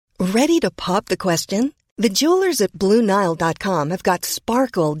Ready to pop the question? The jewelers at BlueNile.com have got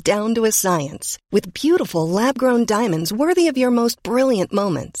sparkle down to a science with beautiful lab-grown diamonds worthy of your most brilliant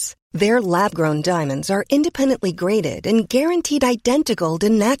moments. Their lab-grown diamonds are independently graded and guaranteed identical to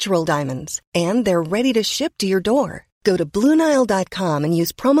natural diamonds, and they're ready to ship to your door. Go to BlueNile.com and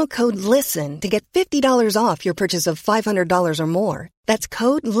use promo code LISTEN to get $50 off your purchase of $500 or more. That's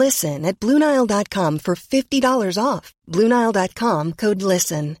code LISTEN at BlueNile.com for $50 off. BlueNile.com, code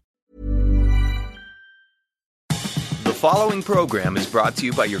LISTEN. The following program is brought to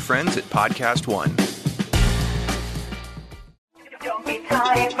you by your friends at Podcast One. Don't be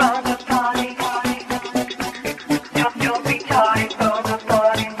tired from the party. Don't be tired from the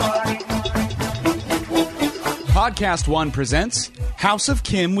party. Podcast One presents House of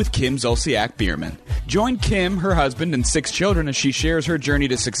Kim with Kim Zolciak Biermann. Join Kim, her husband, and 6 children as she shares her journey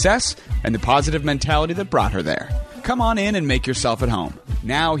to success and the positive mentality that brought her there. Come on in and make yourself at home.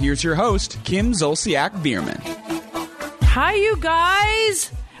 Now, here's your host, Kim Zolciak Biermann. Hi, you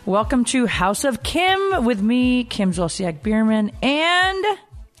guys. Welcome to House of Kim with me, Kim Zolciak Biermann, and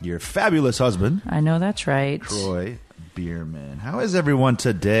your fabulous husband. I know that's right, Troy Biermann. How is everyone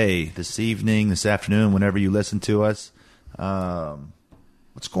today, this evening, this afternoon, whenever you listen to us?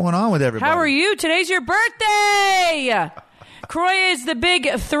 What's going on with everybody? How are you? Today's your birthday. Croy is the big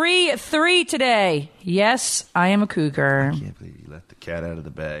 3-3 today. Yes, I am a cougar. I can't believe you let the cat out of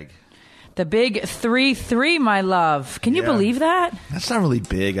the bag. The big 3-3, my love. Can you believe that? That's not really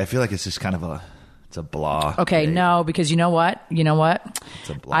big. I feel like it's just kind of it's a blah. Okay, day. No, because you know what? It's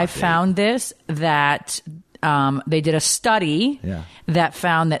a blah I day. found this, that they did a study that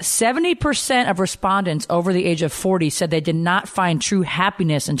found that 70% of respondents over the age of 40 said they did not find true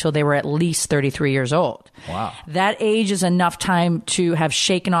happiness until they were at least 33 years old. Wow. That age is enough time to have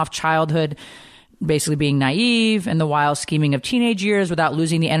shaken off childhood, basically being naive and the wild scheming of teenage years without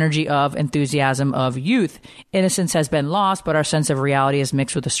losing the energy of enthusiasm of youth. Innocence has been lost, but our sense of reality is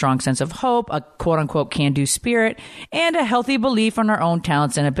mixed with a strong sense of hope, a quote-unquote can-do spirit, and a healthy belief in our own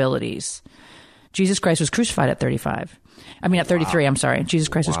talents and abilities. Jesus Christ was crucified at 35. At 33, I'm sorry. Jesus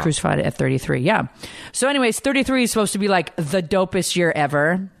Christ was crucified at 33, yeah. So anyways, 33 is supposed to be like the dopest year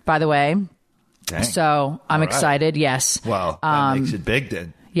ever, by the way. Dang. So I'm excited, yes. Well, that makes it big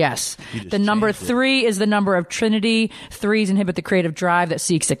then. Yes. The number 3 is the number of Trinity. 3s inhibit the creative drive that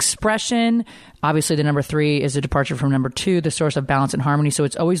seeks expression. Obviously, the number 3 is a departure from number 2, the source of balance and harmony. So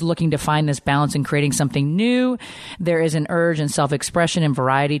it's always looking to find this balance and creating something new. There is an urge and self-expression and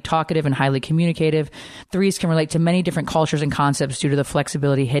variety, talkative and highly communicative. 3s can relate to many different cultures and concepts due to the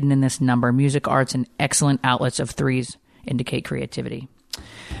flexibility hidden in this number. Music, arts, and excellent outlets of 3s indicate creativity.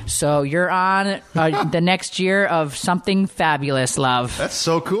 So you're on the next year of something fabulous, love. That's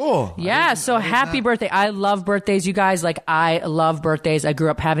so cool. Yeah, so happy birthday. I love birthdays, you guys. Like, I love birthdays. I grew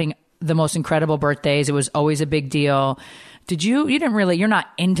up having the most incredible birthdays. It was always a big deal. You're not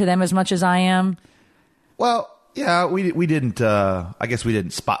into them as much as I am? Well, yeah, we didn't, I guess we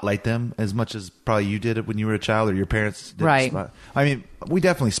didn't spotlight them as much as probably you did it when you were a child or your parents did. Right. We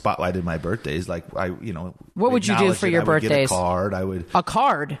definitely spotlighted my birthdays. Like, what would you do for your birthdays? Get a card. A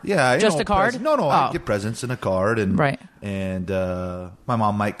card? Yeah. Just a card? No, I'd get presents and a card. And, right. And my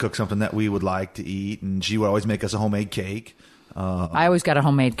mom might cook something that we would like to eat, and she would always make us a homemade cake. I always got a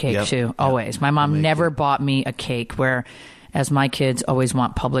homemade cake, too. Always. My mom never bought me a cake, whereas my kids always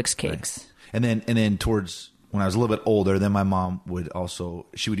want Publix cakes. Right. And then towards... when I was a little bit older, then my mom would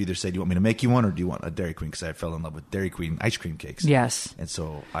either say, do you want me to make you one, or do you want a Dairy Queen? Because I fell in love with Dairy Queen ice cream cakes. Yes. And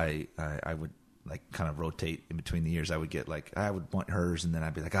so I would like kind of rotate in between the years. I would get I would want hers, and then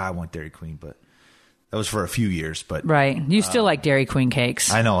I'd be like, I want Dairy Queen. But that was for a few years. But right. You still like Dairy Queen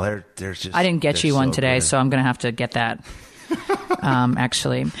cakes. I know. They're just... I didn't get you one today, good. so I'm going to have to get that.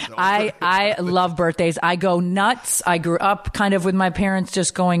 Actually, I love birthdays. I go nuts. I grew up kind of with my parents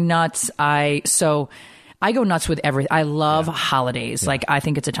just going nuts. I go nuts with everything. I love holidays. Like, I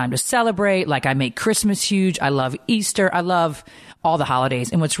think it's a time to celebrate. Like, I make Christmas huge. I love Easter. I love all the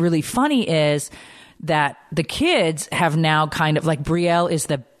holidays. And what's really funny is that the kids have now kind of, like, Brielle is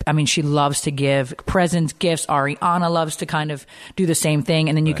she loves to give presents, gifts. Ariana loves to kind of do the same thing.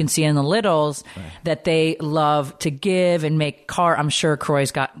 And then you can see in the littles that they love to give and make I'm sure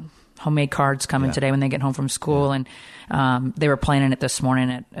Croy's got homemade cards coming today when they get home from school. And they were planning it this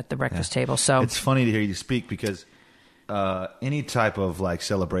morning at the breakfast table. So it's funny to hear you speak, because any type of like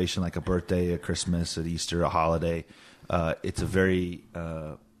celebration, like a birthday, a Christmas, an Easter, a holiday, it's a very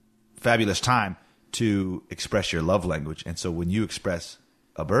fabulous time to express your love language. And so when you express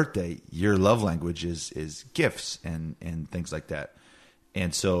a birthday, your love language is gifts and things like that.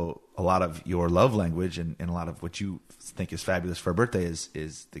 And so a lot of your love language and a lot of what you think is fabulous for a birthday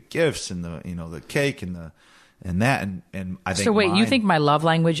is the gifts and the cake and that. And I think so. Wait, you think my love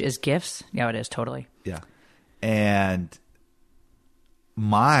language is gifts? Yeah, it is totally. Yeah, and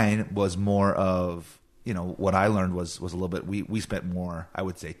mine was more of what I learned was a little bit. We spent more, I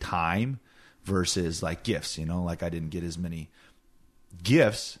would say, time versus like gifts. Like I didn't get as many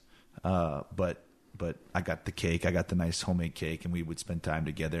gifts, but I got the cake. I got the nice homemade cake, and we would spend time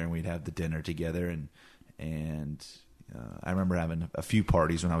together, and we'd have the dinner together. And I remember having a few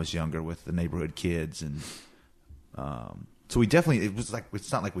parties when I was younger with the neighborhood kids, and so we definitely. It was like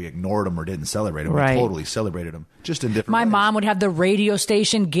it's not like we ignored them or didn't celebrate them. Right. We totally celebrated them, just in different. My ways. mom would have the radio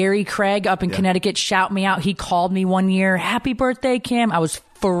station Gary Craig up in Connecticut shout me out. He called me one year, "Happy birthday, Kim!" I was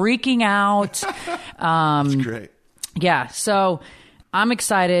freaking out. That's great. Yeah, so. I'm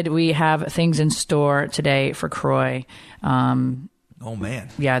excited. We have things in store today for Croy. Oh man.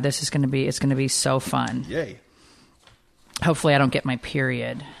 Yeah, it's going to be so fun. Yay. Hopefully I don't get my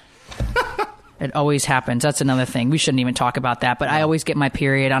period. It always happens. That's another thing. We shouldn't even talk about that, but I always get my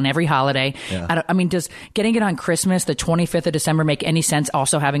period on every holiday. Yeah. Does getting it on Christmas, the 25th of December, make any sense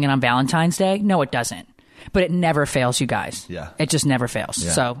also having it on Valentine's Day? No, it doesn't. But it never fails, you guys. Yeah. It just never fails.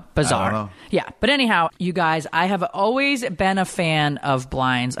 Yeah. So bizarre. I don't know. Yeah. But anyhow, you guys, I have always been a fan of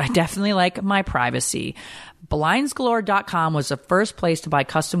blinds. I definitely like my privacy. BlindsGalore.com was the first place to buy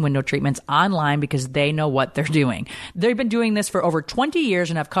custom window treatments online because they know what they're doing. They've been doing this for over 20 years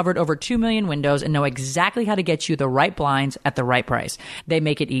and have covered over 2 million windows and know exactly how to get you the right blinds at the right price. They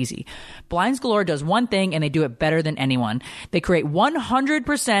make it easy. Blinds Galore does one thing and they do it better than anyone. They create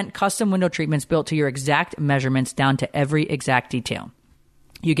 100% custom window treatments built to your exact measurements down to every exact detail.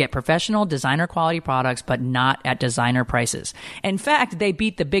 You get professional designer quality products, but not at designer prices. In fact, they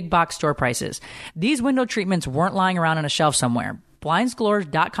beat the big box store prices. These window treatments weren't lying around on a shelf somewhere.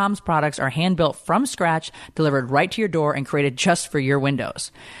 BlindsGalore.com's products are hand-built from scratch, delivered right to your door, and created just for your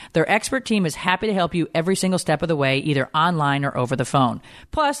windows. Their expert team is happy to help you every single step of the way, either online or over the phone.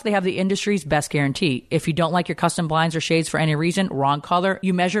 Plus, they have the industry's best guarantee. If you don't like your custom blinds or shades for any reason, wrong color,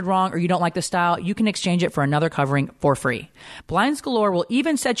 you measured wrong, or you don't like the style, you can exchange it for another covering for free. Blinds Galore will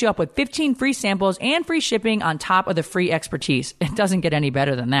even set you up with 15 free samples and free shipping on top of the free expertise. It doesn't get any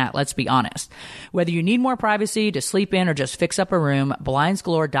better than that, let's be honest. Whether you need more privacy to sleep in or just fix up a room,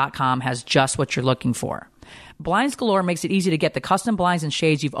 BlindsGalore.com has just what you're looking for. Blinds Galore makes it easy to get the custom blinds and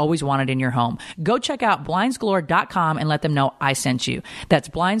shades you've always wanted in your home. Go check out BlindsGalore.com and let them know I sent you. That's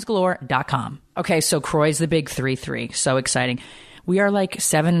BlindsGalore.com. Okay, so Croy's the big 3-3. So exciting. We are like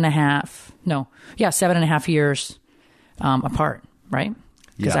 7.5 years apart, right?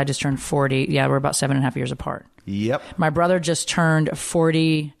 Because I just turned 40. Yeah, we're about 7.5 years apart. Yep. My brother just turned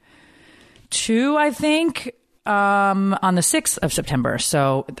 42, I think, on the 6th of September.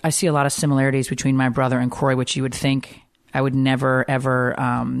 So I see a lot of similarities between my brother and Croy, which you would think I would never, ever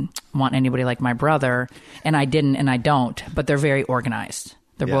want anybody like my brother. And I didn't, and I don't. But they're very organized.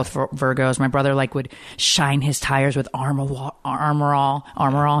 They're both Virgos. My brother would shine his tires with Armor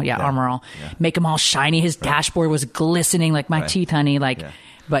All. Yeah. Make them all shiny. His dashboard was glistening like my teeth, honey.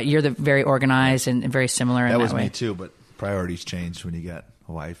 But you're the very organized and very similar in that way. That was me too, but priorities changed when you got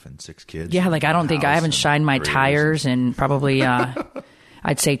a wife and 6 kids. Yeah, I don't think I haven't shined my tires in probably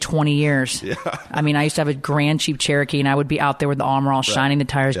I'd say 20 years. Yeah. I mean, I used to have a grand cheap Cherokee, and I would be out there with the Armor All, shining the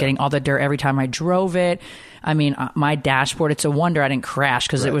tires, getting all the dirt every time I drove it. I mean, my dashboard, it's a wonder I didn't crash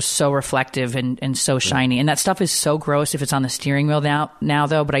because it was so reflective and so shiny. And that stuff is so gross if it's on the steering wheel now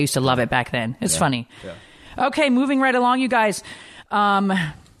though, but I used to love it back then. It's funny. Yeah. Okay, moving right along, you guys.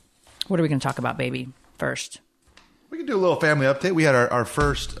 What are we going to talk about, baby, first? We can do a little family update. We had our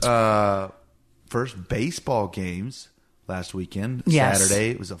first baseball games last weekend. Yes.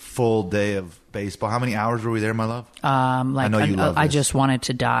 Saturday. It was a full day of baseball. How many hours were we there, my love? I know you love this. I just wanted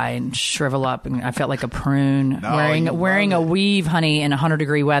to die and shrivel up, and I felt like a prune wearing a weave, honey, in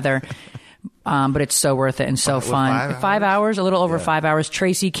 100-degree weather. But it's so worth it and so fun. 5 hours, a little over 5 hours.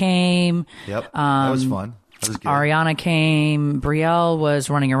 Tracy came. Yep, that was fun. Ariana came. Brielle was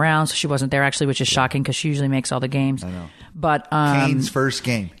running around, so she wasn't there actually, which is shocking because she usually makes all the games. I know. But Kane's first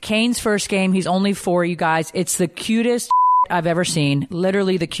game. He's only 4, you guys. It's the cutest I've ever seen.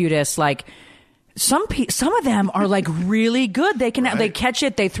 Literally the cutest. Like some of them are like really good. They can they catch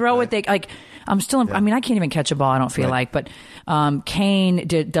it, they throw it. They like. I'm still. I mean, I can't even catch a ball. I don't feel like. But Kane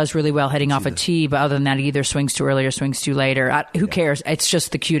does really well heading off a tee. But other than that, he either swings too early or swings too later. Who cares? It's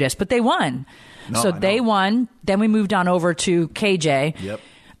just the cutest. But they won. They won. Then we moved on over to KJ. Yep.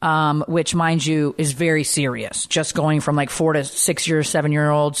 Which, mind you, is very serious. Just going from like 4 to 6 year,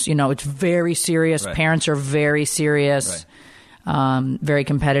 7-year-olds, it's very serious. Right. Parents are very serious. very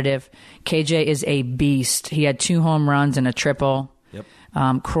competitive. KJ is a beast. He had 2 home runs and a triple.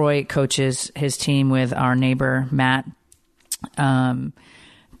 Yep. Croy coaches his team with our neighbor, Matt.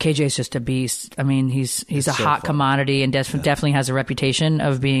 KJ is just a beast. I mean, he's a so hot fun. commodity and definitely has a reputation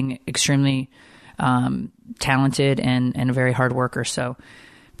of being extremely talented and a very hard worker. So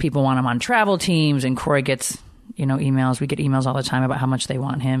people want him on travel teams, and Croy gets, emails. We get emails all the time about how much they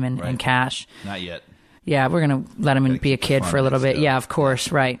want him and cash. Not yet. Yeah, we're going to let him be a keep kid fun for a little and bit. stuff. Yeah, of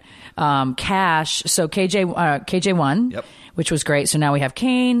course, right. Cash. So KJ won, Yep. which was great. So now we have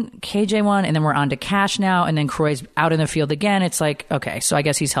Kane, KJ won, and then we're on to Cash now, and then Croy's out in the field again. It's like, okay, so I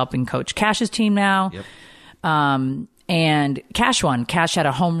guess he's helping coach Cash's team now. Yep. And Cash won. Cash had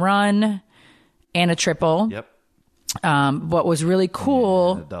a home run and a triple. Yep. What was really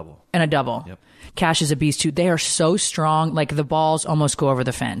cool. And a double. And a double. Yep. Cash is a beast too. They are so strong. Like the balls almost go over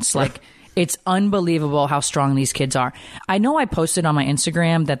the fence. Like it's unbelievable how strong these kids are. I know I posted on my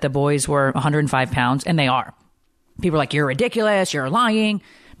Instagram that the boys were 105 pounds, and they are. People are like, you're ridiculous. You're lying.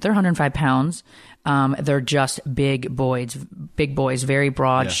 They're 105 pounds. They're just big boys, very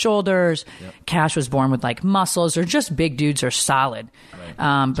broad shoulders. Yep. Cash was born with like muscles. They're just big dudes. They're solid.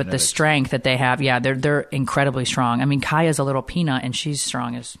 Right. But the strength that they have, they're incredibly strong. I mean, Kaya's a little peanut and she's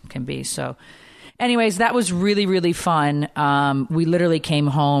strong as can be. So anyways, that was really, really fun. We literally came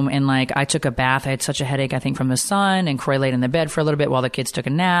home and like I took a bath. I had such a headache, I think, from the sun, and Croy laid in the bed for a little bit while the kids took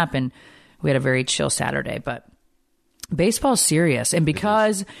a nap, and we had a very chill Saturday. But baseball's serious, and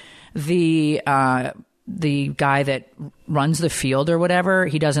because the guy that runs the field or whatever,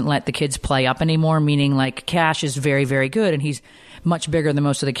 he doesn't let the kids play up anymore, meaning like Cash is very, very good, and he's much bigger than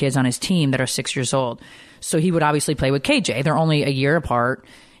most of the kids on his team that are 6 years old. So he would obviously play with KJ. They're only a year apart.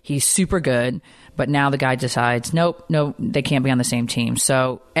 He's super good. But now the guy decides, nope, they can't be on the same team.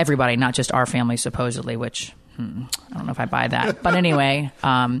 So everybody, not just our family, supposedly, which I don't know if I buy that. But anyway,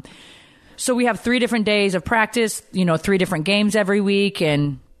 so we have 3 different days of practice, 3 different games every week,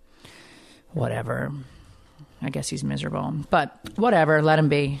 and whatever. I guess he's miserable, but whatever, let him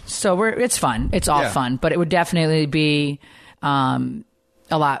be. So it's fun. It's all fun, but it would definitely be a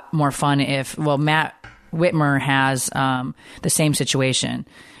lot more fun if, Matt Whitmer has the same situation.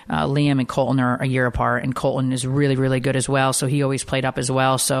 Liam and Colton are a year apart, and Colton is really, really good as well. So he always played up as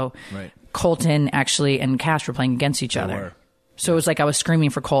well. So Colton actually and Cash were playing against each other. So it was like I was screaming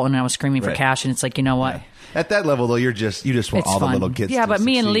for Colton and I was screaming for Cash, and it's like, you know what? Yeah. At that level, though, you just want it's all fun. the little kids. Yeah, to but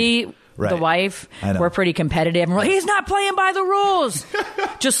me and succeed. Lee, the wife, I know. we're pretty competitive, and we're like, he's not playing by the rules.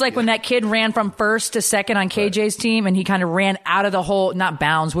 Just like when that kid ran from first to second on KJ's team, and he kind of ran out of the whole, not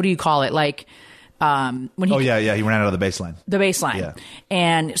bounds. What do you call it? Like. When he he ran out of the baseline. The baseline. Yeah.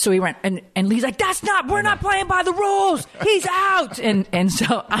 And so he went, and Lee's like, we're not playing by the rules. He's out. And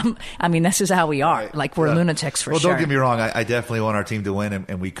so, this is how we are. Right. Like, we're lunatics for sure. Well, don't get me wrong. I definitely want our team to win,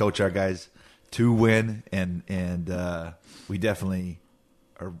 and we coach our guys to win, and we definitely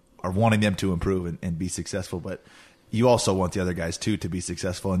are wanting them to improve and be successful. But you also want the other guys, too, to be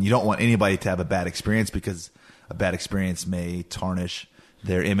successful. And you don't want anybody to have a bad experience, because a bad experience may tarnish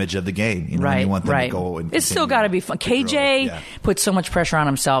their image of the game. And you want them to go and it's still got to be fun. KJ puts so much pressure on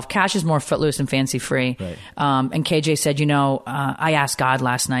himself. Cash is more footloose and fancy free. Right. And KJ said, I asked God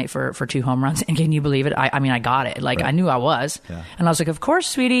last night for 2 home runs, and can you believe it? I got it. Like, I knew I was. Yeah. And I was like, of course,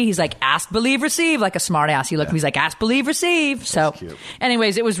 sweetie. He's like, ask, believe, receive, like a smart ass. He looked at me, he's like, ask, believe, receive. So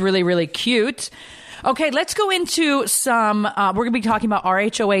anyways, it was really, really cute. Okay, let's go into some, we're going to be talking about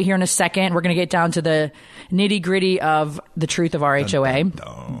RHOA here in a second. We're going to get down to the nitty gritty of the truth of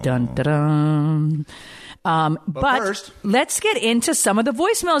RHOA. Dun, dun, dun. But first, let's get into some of the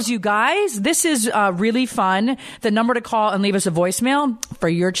voicemails, you guys. This is really fun. The number to call and leave us a voicemail for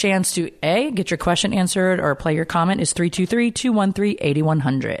your chance to get your question answered or play your comment is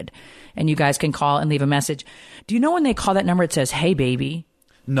 323-213-8100. And you guys can call and leave a message. Do you know when they call that number, it says, hey, baby?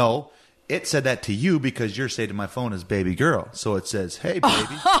 No. It said that to you because your say to my phone is baby girl. So it says, hey,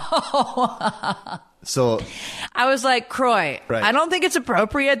 baby. So I was like, Croy, I don't think it's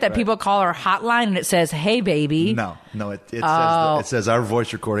appropriate that people call our hotline and it says, hey, baby. No, it says our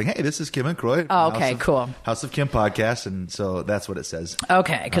voice recording. Hey, this is Kim and Croy. Oh, okay, cool. House of Kim podcast. And so that's what it says.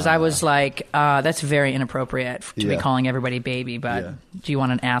 Okay, because I was like, that's very inappropriate to be calling everybody baby, but do you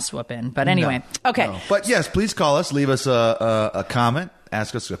want an ass whooping? But anyway, okay. No. But yes, please call us. Leave us a comment.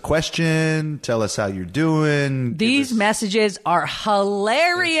 Ask us a question. Tell us how you're doing. These messages are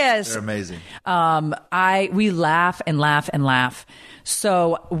hilarious. They're amazing. We laugh and laugh and laugh.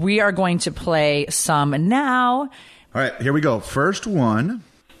 So we are going to play some now. All right, here we go. First one.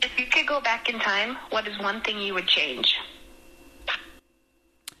 If you could go back in time, what is one thing you would change?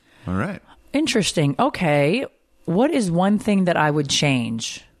 All right. Interesting. Okay. what is one thing that I would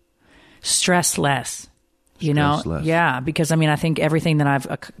change? Stress less. You know? Stress less. Yeah, because I mean, I think everything that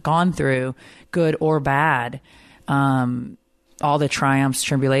I've gone through, good or bad, all the triumphs,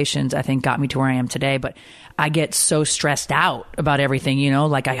 tribulations, I think got me to where I am today. But I get so stressed out about everything, you know,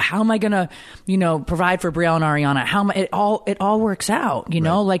 like how am I going to, you know, provide for Brielle and Ariana? How am I, it all works out, you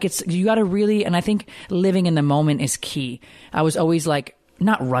know, like you got to really, and I think living in the moment is key. I was always like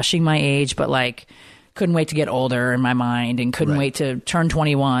not rushing my age, but like couldn't wait to get older in my mind and couldn't wait to turn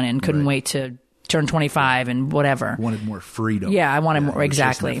 21 and couldn't wait to turn 25 and whatever. Wanted more freedom. Yeah, I wanted more, you're chasing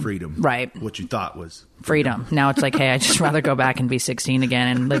exactly. that freedom. Right. What you thought was freedom. Now it's like, hey, I'd just rather go back and be 16 again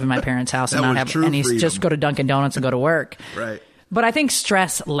and live in my parents' house and That not was have true any, freedom. just go to Dunkin' Donuts and go to work. Right. But I think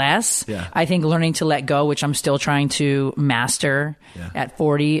stress less. Yeah. I think learning to let go, which I'm still trying to master at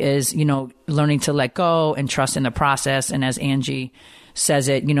 40, is, you know, learning to let go and trust in the process. And as Angie says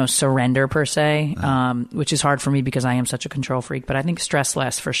it, you know, surrender per se, which is hard for me because I am such a control freak. But I think stress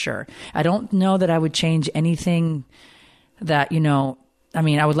less for sure. I don't know that I would change anything that, you know, I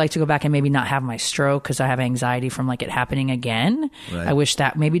mean, I would like to go back and maybe not have my stroke because I have anxiety from like it happening again. Right. I wish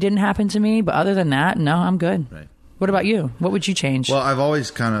that maybe didn't happen to me. But other than that, no, I'm good. Right. What about you? What would you change? Well, I've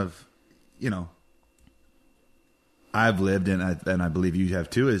always kind of, you know, I've lived and I believe you have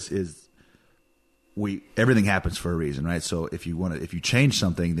too. Everything happens for a reason, right? So if you change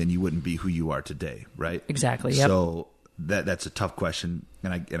something, then you wouldn't be who you are today, right? Exactly. Yep. So that's a tough question,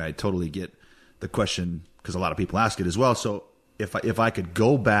 and I totally get the question because a lot of people ask it as well. So if I could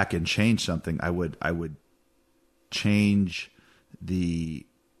go back and change something, I would change the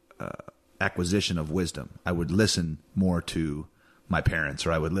acquisition of wisdom. I would listen more to my parents,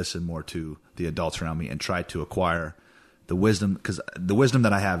 or I would listen more to the adults around me and try to acquire the wisdom, because the wisdom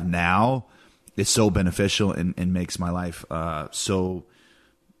that I have now is so beneficial and makes my life so,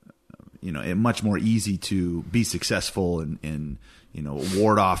 you know, much more easy to be successful and you know,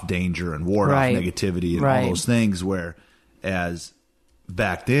 ward off danger and ward off negativity and all those things. Whereas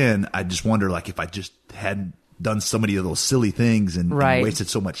back then, I just wonder, like, if I just hadn't done so many of those silly things and wasted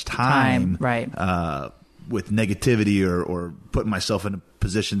so much time. With negativity or putting myself in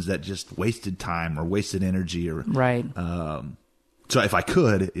positions that just wasted time or wasted energy or so if I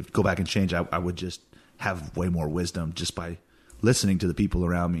could go back and change, I would just have way more wisdom just by listening to the people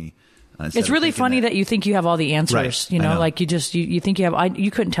around me. It's really funny that you think you have all the answers, you know, like you think you have,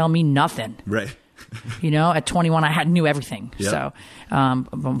 you couldn't tell me nothing. Right. You know, at 21, I knew everything. Yep. So,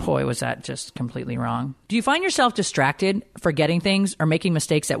 boy, was that just completely wrong. Do you find yourself distracted, forgetting things, or making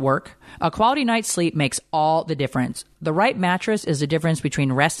mistakes at work? A quality night's sleep makes all the difference. The right mattress is the difference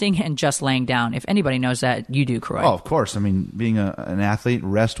between resting and just laying down. If anybody knows that, you do, Croy. Oh, of course. I mean, being an athlete,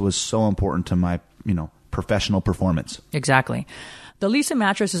 rest was so important to my, you know, professional performance. Exactly. The Leesa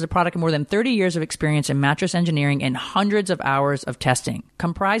mattress is a product of more than 30 years of experience in mattress engineering and hundreds of hours of testing.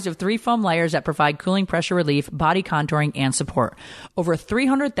 Comprised of 3 foam layers that provide cooling, pressure relief, body contouring, and support. Over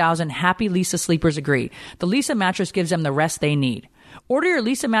 300,000 happy Leesa sleepers agree. The Leesa mattress gives them the rest they need. Order your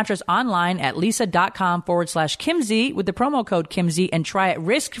Leesa mattress online at leesa.com/Kimz with the promo code Kimz and try it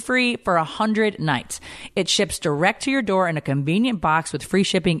risk-free for 100 nights. It ships direct to your door in a convenient box with free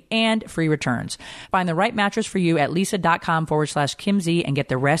shipping and free returns. Find the right mattress for you at leesa.com/Kimz and get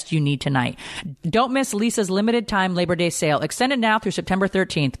the rest you need tonight. Don't miss Leesa's limited time Labor Day sale. Extended now through September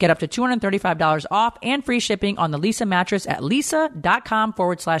 13th. Get up to $235 off and free shipping on the Leesa mattress at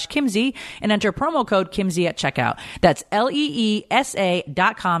leesa.com/Kimz and enter promo code Kimz at checkout. That's LEESA.com/Kimz,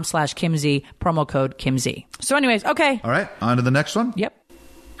 promo code Kimz. So anyways, okay. All right, on to the next one. Yep.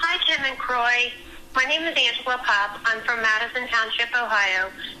 Hi, Kim and Croy. My name is Angela Pop. I'm from Madison Township,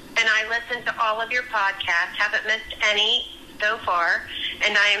 Ohio, and I listen to all of your podcasts. Haven't missed any so far,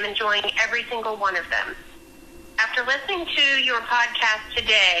 and I am enjoying every single one of them. After listening to your podcast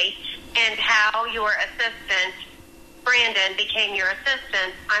today and how your assistant, Brandon, became your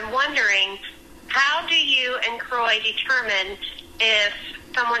assistant, I'm wondering, how do you and Croy determine if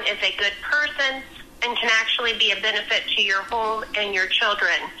someone is a good person and can actually be a benefit to your home and your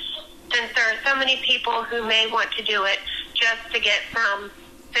children? Since there are so many people who may want to do it just to get some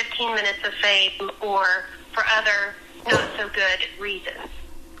 15 minutes of fame or for other not-so-good reasons.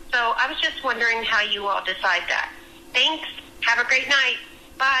 So I was just wondering how you all decide that. Thanks. Have a great night.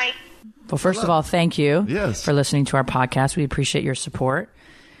 Bye. Well, first of all, thank you Yes. for listening to our podcast. We appreciate your support.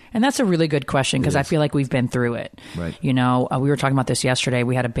 And that's a really good question because I feel like we've been through it. Right. You know, we were talking about this yesterday.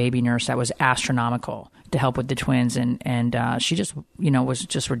 We had a baby nurse that was astronomical to help with the twins, and she just, you know, was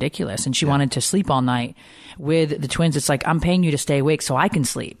just ridiculous. And she wanted to sleep all night with the twins. It's like, I'm paying you to stay awake so I can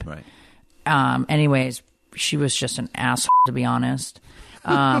sleep. Right. Anyways, she was just an asshole, to be honest.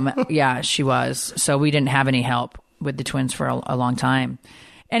 Yeah, she was. So we didn't have any help. with the twins for a long time.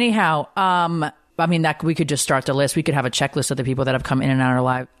 Anyhow, I mean, that we could just start the list. We could have a checklist of the people that have come in and out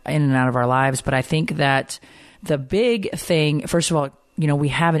of our lives. But I think that the big thing, first of all, we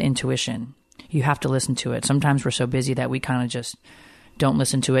have an intuition. You have to listen to it. Sometimes we're so busy that we kind of just don't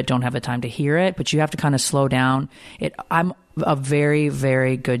listen to it, don't have the time to hear it, but you have to kind of slow down. I'm a very,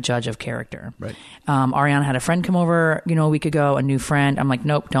 very good judge of character. Right. Ariana had a friend come over, a week ago, a new friend. I'm like,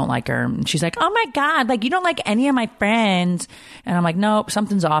 nope, don't like her. And she's like, oh my God, like you don't like any of my friends. And I'm like, nope,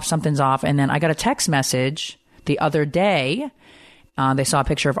 something's off. And then I got a text message the other day. They saw a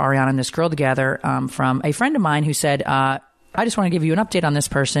picture of Ariana and this girl together from a friend of mine who said, I just want to give you an update on this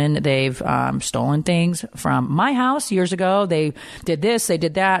person. They've stolen things from my house years ago. They did this, they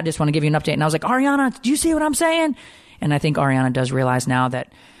did that. I just want to give you an update. And I was like, Ariana, do you see what I'm saying? And I think Ariana does realize now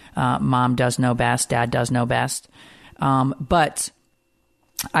that mom does know best, dad does know best. But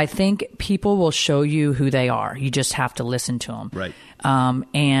I think people will show you who they are. You just have to listen to them. Right.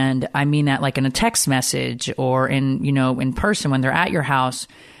 And I mean that like in a text message or in person when they're at your house.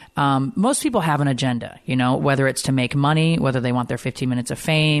 Most people have an agenda, whether it's to make money, whether they want their 15 minutes of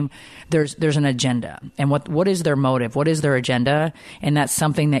fame, there's an agenda. And what is their motive? What is their agenda? And that's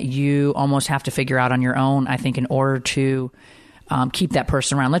something that you almost have to figure out on your own, I think, in order to keep that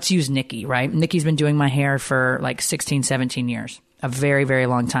person around. Let's use Nikki, right? Nikki's been doing my hair for like 16, 17 years, a very, very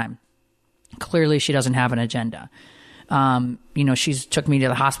long time. Clearly, she doesn't have an agenda. She's took me to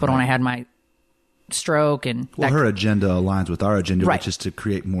the hospital when I had my stroke, and her agenda aligns with our agenda, right, which is to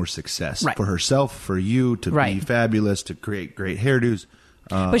create more success, right, for herself, for you, to right, be fabulous, to create great hairdos.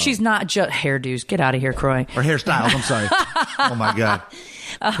 But she's not just hairdos. Get out of here, Croy. Or hairstyles. I'm sorry. Oh my God.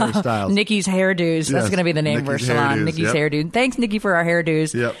 Hairstyles. Nikki's hairdos. That's going to be the name of her salon. Nikki's hairdo. Thanks, Nikki, for our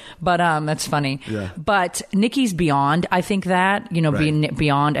hairdos. Yep. But that's funny. Yeah. But Nikki's beyond. I think that right, being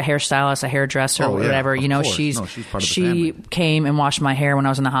beyond a hairstylist, a hairdresser, or whatever. She's part of the she family. Came and washed my hair when I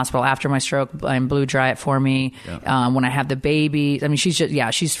was in the hospital after my stroke and blew dry it for me. Yeah. When I had the baby. I mean,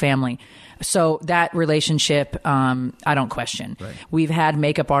 she's family. So that relationship, I don't question. Right. We've had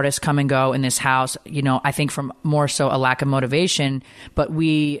makeup artists come and go in this house, I think from more so a lack of motivation, but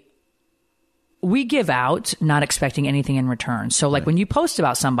we give out not expecting anything in return. So like when you post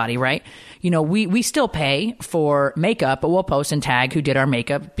about somebody, right, we still pay for makeup, but we'll post and tag who did our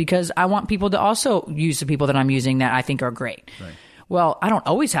makeup because I want people to also use the people that I'm using that I think are great. Right. Well, I don't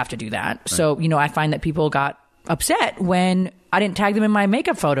always have to do that. Right. So, I find that people got upset when I didn't tag them in my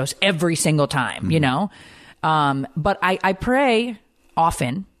makeup photos every single time, but I pray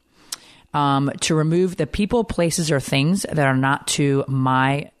often to remove the people, places, or things that are not to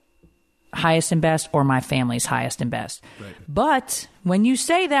my highest and best or my family's highest and best. Right. But when you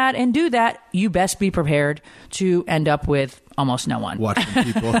say that and do that, you best be prepared to end up with almost no one. Watching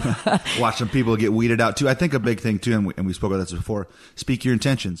people get weeded out too. I think a big thing too, and we spoke about this before, speak your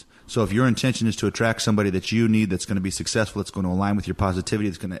intentions. So if your intention is to attract somebody that you need, that's going to be successful, that's going to align with your positivity,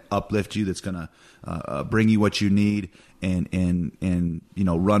 that's going to uplift you, that's going to bring you what you need and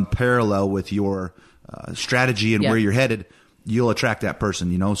run parallel with your strategy and where you're headed, you'll attract that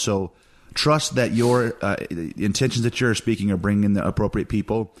person, So trust that your intentions that you're speaking are bringing in the appropriate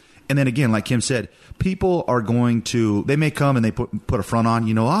people. And then again, like Kim said, people are they may come and they put a front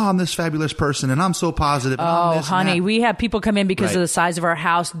on, I'm this fabulous person and I'm so positive. And I'm this honey, and that. We have people come in because right, of the size of our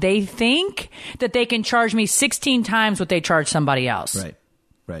house. They think that they can charge me 16 times what they charge somebody else.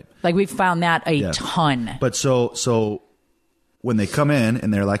 Right. Like we've found that a ton. But so when they come in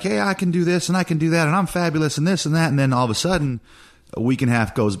and they're like, hey, I can do this and I can do that and I'm fabulous and this and that. And then all of a sudden a week and a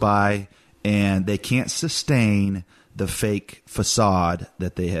half goes by and they can't sustain the fake facade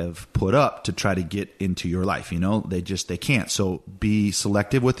that they have put up to try to get into your life. They can't. So be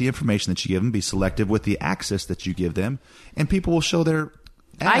selective with the information that you give them, be selective with the access that you give them, and people will show their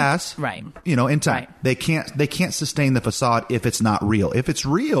ass, right, in time. Right. They can't sustain the facade if it's not real. If it's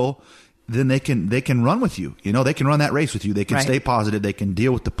real, then they can run with you. They can run that race with you. They can stay positive. They can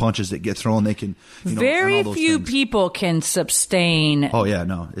deal with the punches that get thrown. They can, very few people can sustain. Oh yeah,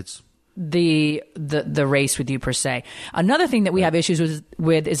 no, it's the race with you per se. Another thing that we have issues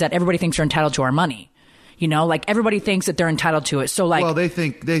with is that everybody thinks they're entitled to our money. Like everybody thinks that they're entitled to it. So like, well, they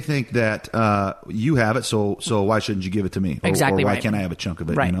think that you have it. So why shouldn't you give it to me? Exactly. Or why right. can't I have a chunk of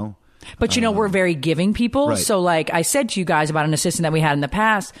it? Right. But we're very giving people. Right. So like I said to you guys about an assistant that we had in the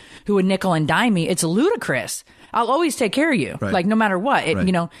past who would nickel and dime me. It's ludicrous. I'll always take care of you. Right. Like no matter what, I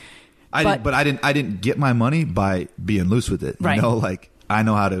didn't get my money by being loose with it. Right. Like I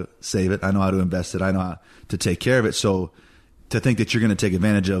know how to save it. I know how to invest it. I know how to take care of it. So to think that you're going to take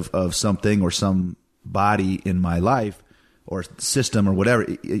advantage of something or somebody in my life or system or whatever,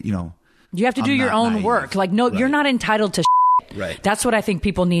 You have to do I'm your not own naive. work. Like, no, you're Right. not entitled to Right. That's what I think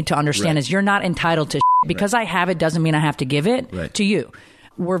people need to understand Right. is you're not entitled to because I have it doesn't mean I have to give it Right. to you.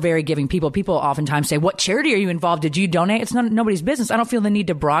 We're very giving people. People oftentimes say, what charity are you involved? Did you donate? It's nobody's business. I don't feel the need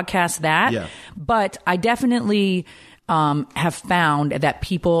to broadcast that. Yeah. But I definitely have found that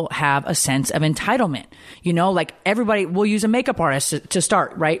people have a sense of entitlement. You know, like everybody will use a makeup artist to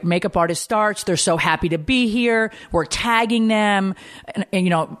start, right? Makeup artist starts. They're so happy to be here. We're tagging them and you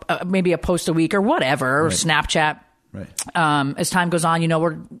know, maybe a post a week or whatever, or Snapchat. Right. As time goes on, you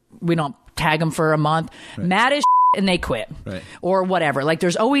know, we don't tag them for a month. Mad as and they quit, Right. or whatever. Like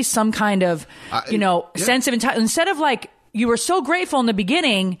there's always some kind of, sense of entitlement. Instead of like you were so grateful in the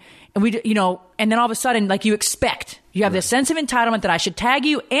beginning, and and then all of a sudden, like you have this sense of entitlement that I should tag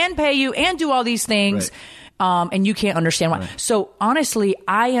you and pay you and do all these things. And you can't understand why. Right. So honestly,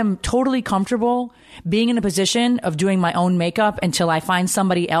 I am totally comfortable being in a position of doing my own makeup until I find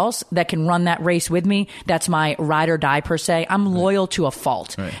somebody else that can run that race with me. That's my ride or die per se. I'm loyal to a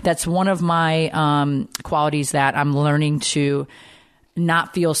fault. Right. That's one of my qualities that I'm learning to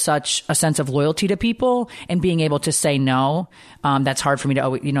not feel such a sense of loyalty to people and being able to say no. That's hard for me to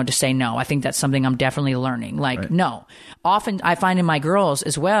always, to say no. I think that's something I'm definitely learning. Like, no. Often I find in my girls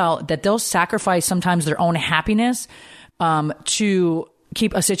as well that they'll sacrifice sometimes their own happiness to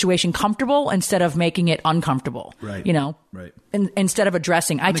keep a situation comfortable instead of making it uncomfortable. Right. Right. Instead of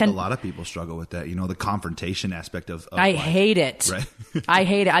addressing. I think a lot of people struggle with that. The confrontation aspect of I life. hate it. Right. I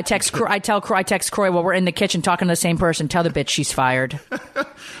hate it. I text Croy while we're in the kitchen talking to the same person. Tell the bitch she's fired.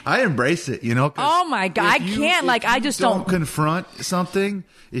 I embrace it, 'cause Oh my God. I can't. Like, I just don't. confront something.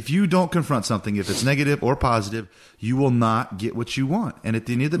 If you don't confront something, if it's negative or positive, you will not get what you want. And at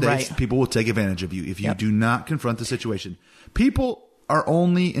the end of the day, Right. people will take advantage of you if you Yep. do not confront the situation. People are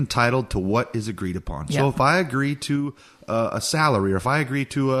only entitled to what is agreed upon. So Yep. if I agree to a salary, or if I agree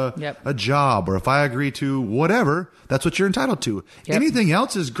to Yep. a job, or if I agree to whatever, that's what you're entitled to. Yep. Anything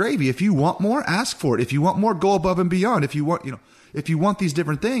else is gravy. If you want more, ask for it. If you want more, go above and beyond. If you want these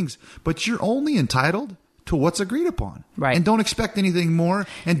different things, but you're only entitled to what's agreed upon. Right. And don't expect anything more,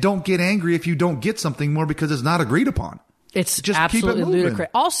 and don't get angry if you don't get something more because it's not agreed upon. It's Just keep it absolutely moving. ludicrous.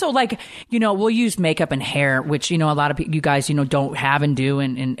 Also, like, we'll use makeup and hair, which, a lot of you guys, don't have and do,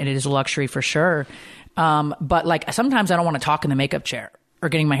 and it is a luxury for sure. But like, sometimes I don't want to talk in the makeup chair or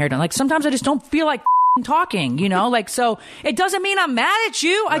getting my hair done. Like, sometimes I just don't feel like talking, like, so it doesn't mean I'm mad at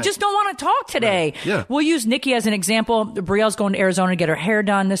you. I just don't want to talk today. Right. Yeah. We'll use Nikki as an example. Brielle's going to Arizona to get her hair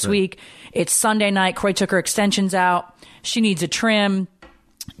done this week. It's Sunday night. Croy took her extensions out. She needs a trim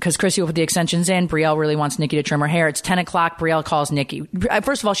because Chrissy will put the extensions in. Brielle really wants Nikki to trim her hair. It's 10 o'clock. Brielle calls Nikki.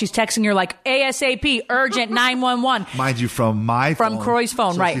 First of all, she's texting her like ASAP, urgent, 911. Mind you, from my From phone. Croy's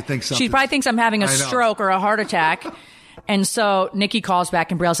phone, So right. She Probably thinks I'm having a I know. stroke or a heart attack. And so Nikki calls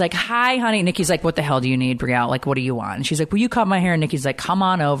back and Brielle's like, hi, honey. Nikki's like, what the hell do you need, Brielle? Like, what do you want? And she's like, will you cut my hair? And Nikki's like, come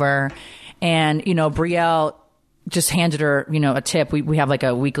on over. And, Brielle just handed her, a tip. We have like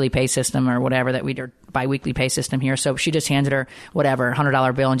a weekly pay system or whatever that we do, bi-weekly pay system here. So she just handed her whatever,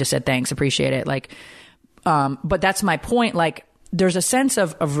 $100 bill and just said, thanks, appreciate it. Like, but that's my point. Like, there's a sense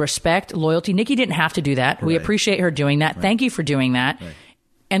of respect, loyalty. Nikki didn't have to do that. We Right. appreciate her doing that. Thank you for doing that. Right.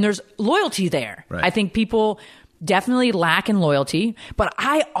 And there's loyalty there. Right. I think people definitely lack in loyalty, but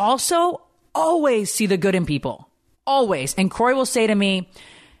I also always see the good in people. Always. And Croy will say to me,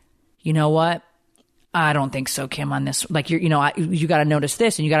 you know what? I don't think so, Kim, on this. Like, you got to notice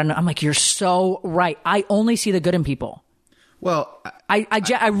this and you got to know. I'm like, you're so right. I only see the good in people. Well, I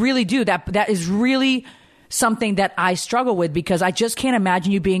really do. That is really something that I struggle with because I just can't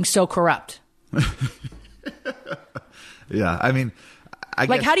imagine you being so corrupt. yeah. I mean, I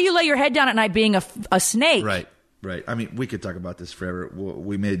Like, guess, how do you lay your head down at night being a snake? Right. Right. I mean, we could talk about this forever.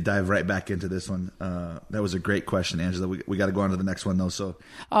 We may dive right back into this one. That was a great question, Angela. We got to go on to the next one, though. So,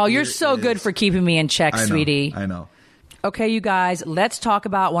 Oh, you're here so it good is. for keeping me in check, I know, sweetie. I know. Okay, you guys, let's talk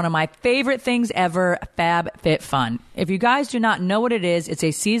about one of my favorite things ever, FabFitFun. If you guys do not know what it is, it's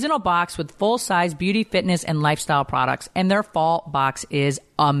a seasonal box with full-size beauty, fitness, and lifestyle products, and their fall box is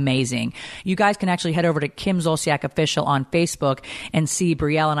amazing. You guys can actually head over to Kim Zolciak Official on Facebook and see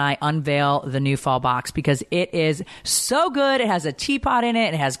Brielle and I unveil the new fall box because it is so good. It has a teapot in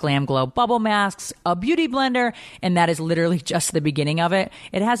it. It has Glam Glow bubble masks, a beauty blender, and that is literally just the beginning of it.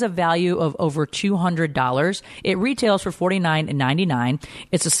 It has a value of over $200. It retails for $49.99.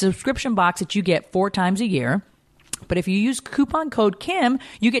 It's a subscription box that you get 4 times a year. But if you use coupon code Kim,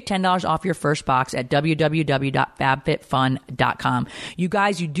 you get $10 off your first box at www.fabfitfun.com. You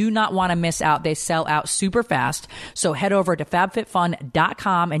guys, you do not want to miss out. They sell out super fast. So head over to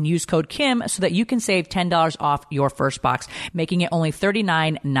fabfitfun.com and use code Kim so that you can save $10 off your first box, making it only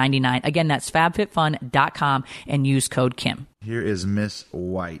 $39.99. Again, that's fabfitfun.com and use code Kim. Here is Miss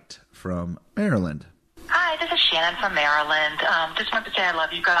White from Maryland. Hi, this is Shannon from Maryland. Just wanted to say I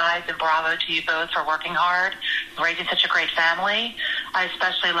love you guys and bravo to you both for working hard, raising such a great family. I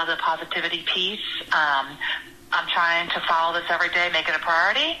especially love the positivity piece. I'm trying to follow this every day, make it a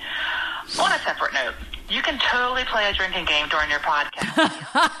priority. On a separate note, you can totally play a drinking game during your podcast.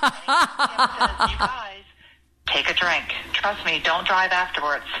 You guys, take a drink. Trust me, don't drive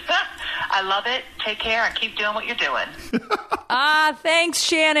afterwards. I love it. Take care and keep doing what you're doing. Thanks,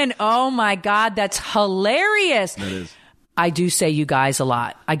 Shannon. Oh, my God. That's hilarious. That is. I do say you guys a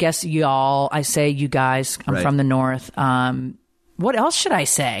lot. I guess y'all. I say you guys. I'm Right. from the North. What else should I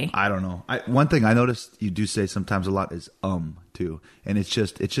say? I don't know. One thing I noticed you do say sometimes a lot is too, and it's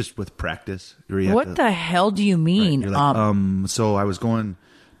just with practice. where you have What to- the hell do you mean? You're like, so I was going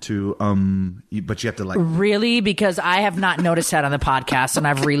to but you have to like Really? Because I have not noticed that on the podcast, and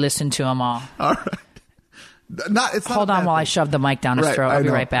I've re-listened to them all. all right. It's not Hold a on bad while I thing. shove the mic down his throat. I'll be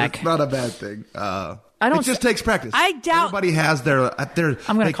know. right back. It's not a bad thing. don't It just takes practice. I doubt- everybody has their. I'm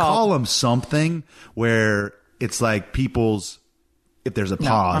gonna they call- call them something where it's like people's. If there's a No,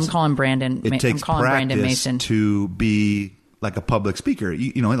 pause, I'm calling Brandon. It takes I'm calling practice Brandon Mason. to be like a public speaker.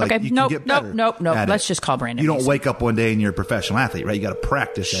 You know, like Okay, you can nope, get nope, better nope, nope. at Let's it. just call Brandon You don't Mason. wake up one day and you're a professional athlete, right? You got to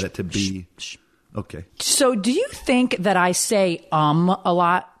practice at it to be. Okay. So, do you think that I say a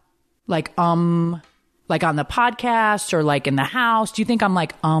lot, like on the podcast or like in the house? Do you think I'm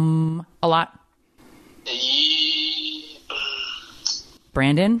like a lot?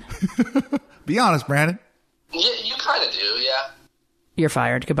 Brandon, Be honest, Brandon. Yeah, you kind of do, yeah. you're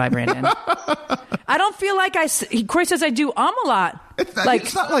fired. Goodbye, Brandon. I don't feel like Corey says I do a lot. It's not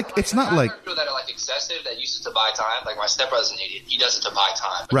like People that are like excessive that use it to buy time. Like my stepbrother's an idiot. He does it to buy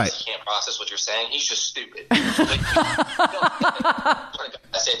time. But Right. He can't process what you're saying. He's just stupid. I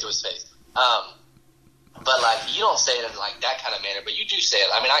say it to his face. But like you don't say it in like that kind of manner. But you do say it.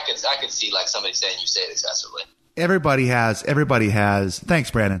 I mean, I could see like somebody saying you say it excessively. Everybody has.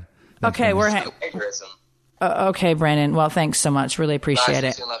 Thanks, Brandon. Thanks, Okay, Brandon. Plagiarism. Okay, Brandon. Well, thanks so much. Really appreciate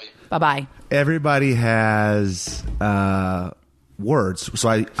Nice, it. love you. Bye bye. Everybody has words. So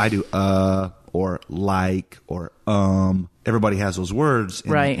I do or like or Everybody has those words.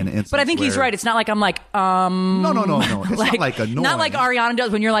 In Right. an instance But I think he's where- right. It's not like I'm like, No. It's not like annoying. Not like Ariana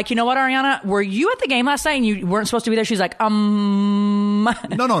does when you're like, you know what, Ariana? Were you at the game last night and you weren't supposed to be there? She's like, No.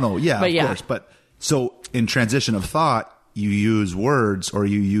 Yeah, But of yeah. course. But so in transition of thought, you use words or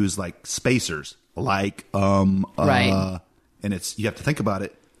you use like spacers, like Right. and it's you have to think about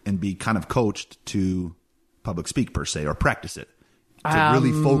it and be kind of coached to public speak per se or practice it to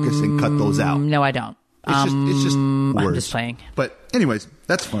really focus and cut those out. no, I don't. It's just words. I'm just playing. But anyways,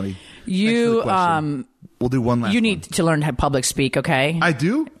 that's funny. You, Thanks for the question. We'll do one last. You need to learn how to public speak, okay? I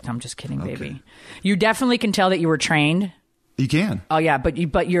do. I'm just kidding, baby. Okay. You definitely can tell that you were trained. You can. Oh yeah, but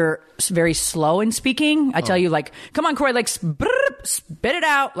you're very slow in speaking. I tell you, like, come on, Corey, like, spit it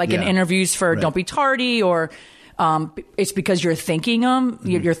out, like in Yeah. interviews for Right. Don't Be Tardy, or it's because you're thinking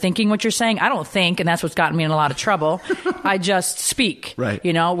you're thinking what you're saying. I don't think, and that's what's gotten me in a lot of trouble. I just speak, Right.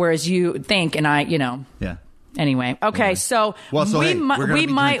 You know, whereas you think, and I, you know. Yeah. Anyway, okay, so Well, so, hey, we're gonna be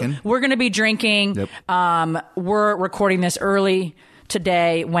drinking. we're going to be drinking. Yep. We're recording this early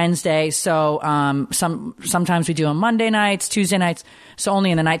today, Wednesday. So sometimes we do them Monday nights, Tuesday nights. So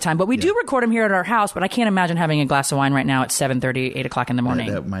only in the nighttime. But we do record them here at our house. But I can't imagine having a glass of wine right now at 7:30, 8 o'clock in the morning.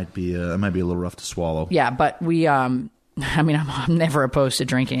 That might be a little rough to swallow. Yeah, but we. I mean, I'm never opposed to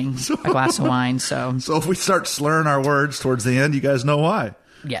drinking a glass of wine. So So if we start slurring our words towards the end, you guys know why.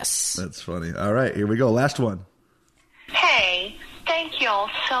 yes. That's funny. All right, here we go. Last one. Hey, thank y'all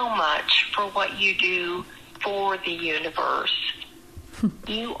so much for what you do for the universe.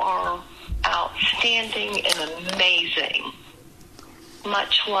 You are outstanding and amazing.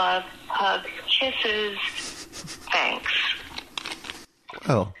 Much love, hugs, kisses. Thanks.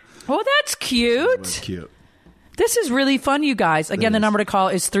 Oh, Oh, that's cute. that's cute. This is really fun, you guys. Again, the is. number to call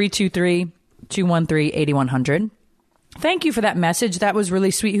is 323-213-8100. Thank you for that message. That was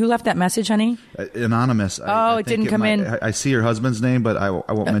really sweet. Who left that message, honey? Anonymous. Oh, it didn't come in. I see her husband's name, but I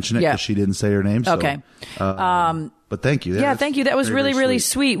won't mention it yeah. because she didn't say her name. So, Okay. but thank you. Yeah, That's thank you. That was very, really, very really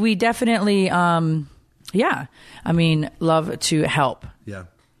sweet. We definitely, yeah. I mean, love to help. Yeah.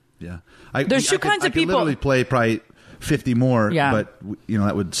 There's two kinds of I could people. literally play probably 50 more, Yeah. but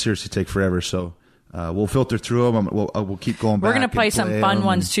that would seriously take forever. So We'll filter through them. We'll keep going back. We're going to play some fun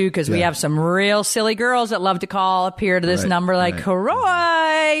ones, too, because we have some real silly girls that love to call up here to this number like,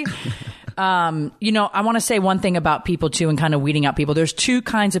 Roy. I want to say one thing about people, too, and kind of weeding out people. There's two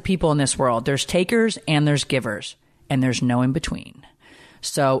kinds of people in this world. There's takers and there's givers, and there's no in between.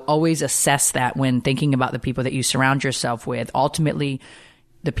 So always assess that when thinking about the people that you surround yourself with. Ultimately,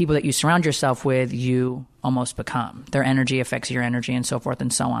 the people that you surround yourself with, you almost become. Their energy affects your energy and so forth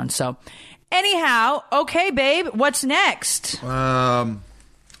and so on. So anyhow, okay, babe, what's next? I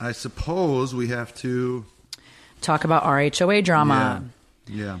suppose we have to talk about RHOA drama.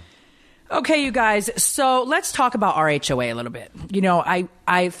 Yeah. Okay, you guys. So let's talk about RHOA a little bit.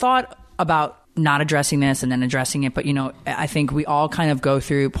 I thought about not addressing this and then addressing it, but I think we all kind of go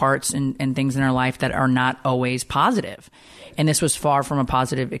through parts and things in our life that are not always positive. And this was far from a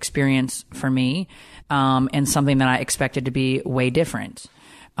positive experience for me, and something that I expected to be way different.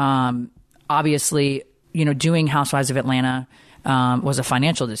 Obviously, doing Housewives of Atlanta was a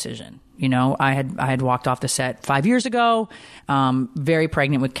financial decision. I had walked off the set 5 years ago, very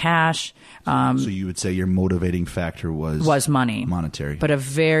pregnant with cash. So you would say your motivating factor was money, monetary. But a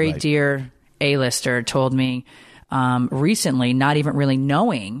very dear A-lister told me recently, not even really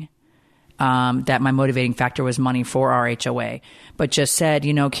knowing that my motivating factor was money for RHOA, but just said,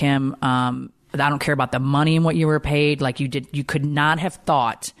 Kim, I don't care about the money and what you were paid. Like you could not have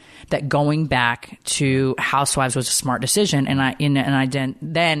thought that going back to Housewives was a smart decision. And I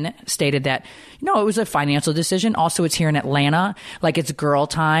then stated that, it was a financial decision. Also, it's here in Atlanta. Like, it's girl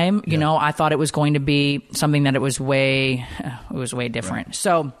time. I thought it was going to be something that it was way different. Right.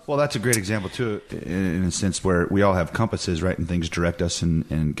 So, well, that's a great example too, in a sense where we all have compasses, right? And things direct us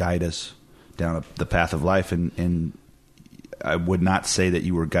and guide us down the path of life. And I would not say that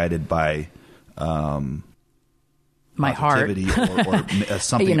you were guided by, my heart or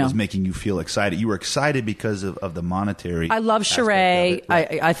something that was making you feel excited. You were excited because of the monetary. I love Sheree.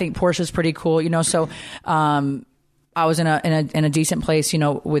 Right. I think Portia's pretty cool. So I was in a decent place,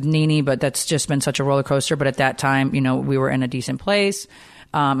 with Nene, but that's just been such a roller coaster. But at that time, we were in a decent place,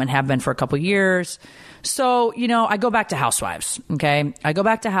 and have been for a couple years. So, I go back to Housewives. Okay, I go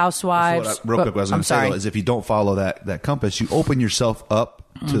back to Housewives. Quick, what I was going to say though, is if you don't follow that compass, you open yourself up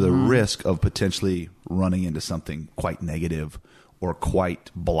to the risk of potentially running into something quite negative or quite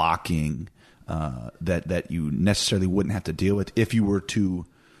blocking that you necessarily wouldn't have to deal with if you were to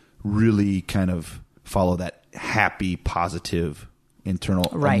really kind of follow that happy, positive, internal,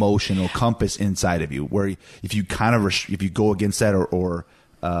 emotional compass inside of you. Where if you kind of if you go against that or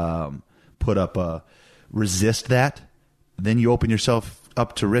put up resist that, then you open yourself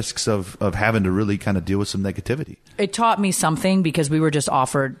up to risks of having to really kind of deal with some negativity. It taught me something because we were just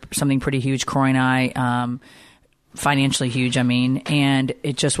offered something pretty huge, Corey and I, financially huge, and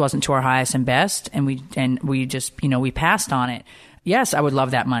it just wasn't to our highest and best. And we just, we passed on it. Yes, I would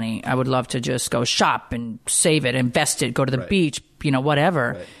love that money. I would love to just go shop and save it, invest it, go to the beach,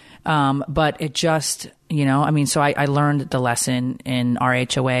 whatever. Right. But it just, so I learned the lesson in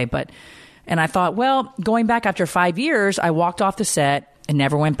RHOA, and I thought, well, going back after 5 years, I walked off the set and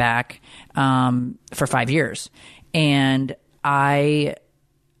never went back for 5 years. And I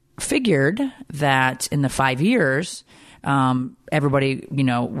figured that in the 5 years, everybody,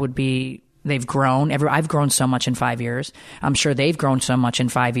 would be, they've grown. I've grown so much in 5 years. I'm sure they've grown so much in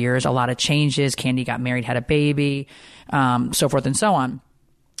 5 years. A lot of changes. Candy got married, had a baby, so forth and so on.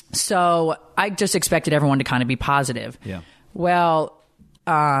 So I just expected everyone to kind of be positive. Yeah. Well,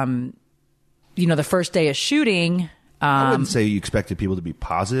 the first day of shooting, I wouldn't say you expected people to be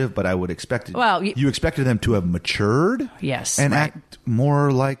positive, but I would expect you expected them to have matured, yes, and act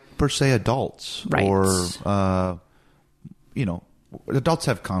more like per se adults, right? Or adults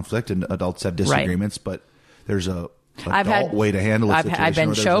have conflict and adults have disagreements, but there's a way to handle a situation. I've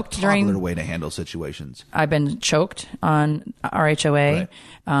been choked during way to handle situations. I've been choked on RHOA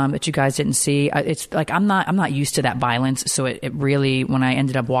that you guys didn't see. It's like I'm not used to that violence, so it really, when I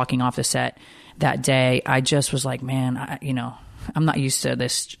ended up walking off the set that day, I just was like, man, I'm not used to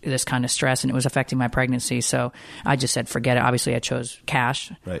this kind of stress, and it was affecting my pregnancy. So I just said, forget it. Obviously, I chose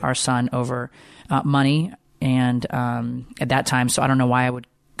Cash, our son, over money, and at that time, so I don't know why I would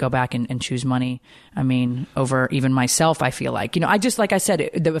go back and choose money. Over even myself, I feel like, I just, like I said,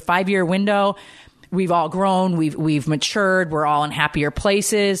 the 5 year window, we've all grown, we've matured, we're all in happier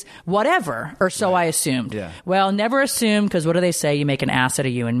places, whatever, or so I assumed. Yeah. Well, never assume, because what do they say? You make an ass out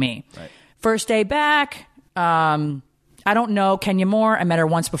of you and me. Right. First day back, I don't know Kenya Moore. I met her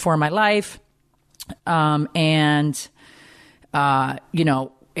once before in my life. It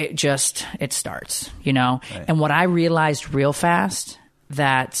starts, Right. And what I realized real fast,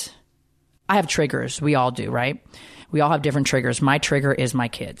 that I have triggers. We all do, right? We all have different triggers. My trigger is my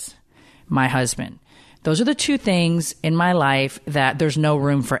kids, my husband. Those are the two things in my life that there's no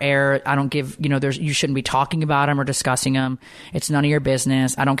room for error. I don't give, you shouldn't be talking about them or discussing them. It's none of your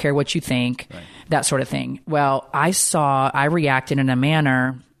business. I don't care what you think, that sort of thing. Well, I reacted in a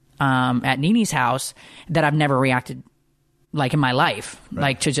manner at Nini's house that I've never reacted like in my life,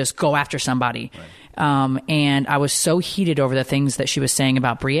 like to just go after somebody. And I was so heated over the things that she was saying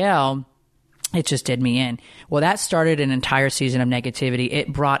about Brielle. It just did me in. Well, that started an entire season of negativity.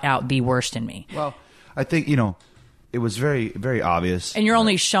 It brought out the worst in me. Well, I think, it was very, very obvious. And you're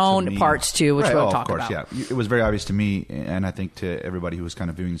only shown parts too, which we'll talk about. Yeah. It was very obvious to me, and I think to everybody who was kind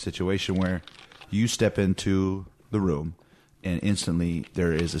of viewing the situation, where you step into the room and instantly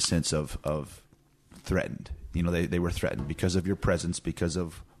there is a sense of threatened. They were threatened because of your presence, because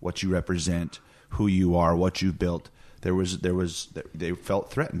of what you represent, who you are, what you built. They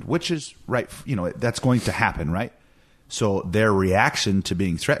felt threatened, which is right. That's going to happen, right? So their reaction to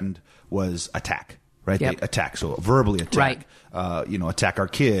being threatened was attack. Right? Yep. They attack. So verbally attack, attack our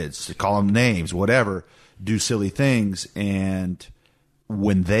kids, call them names, whatever, do silly things. And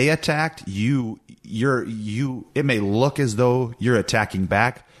when they attacked it may look as though you're attacking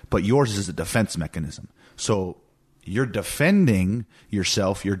back, but yours is a defense mechanism. So you're defending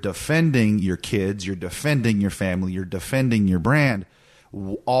yourself, you're defending your kids, you're defending your family, you're defending your brand.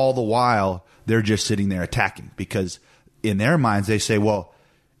 All the while they're just sitting there attacking, because in their minds, they say, well,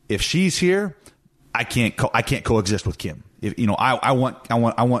 if she's here, I can't coexist with Kim. I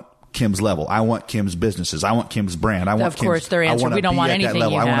want Kim's level. I want Kim's businesses. I want Kim's brand. Of course, their answer: we don't want anything you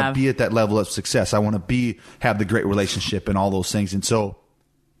have. I want to be at that level of success. I want to have the great relationship and all those things. And so,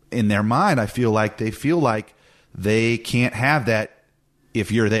 in their mind, I feel like they can't have that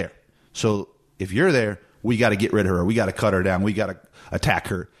if you're there. So if you're there, we got to get rid of her. We got to cut her down. We got to attack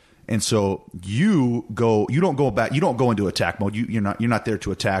her. And so you don't go into attack mode. You're not there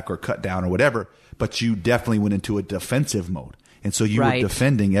to attack or cut down or whatever, but you definitely went into a defensive mode. And so you were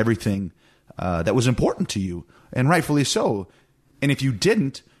defending everything that was important to you, and rightfully so. And if you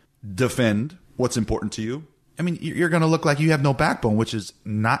didn't defend what's important to you, I mean, you're going to look like you have no backbone, which is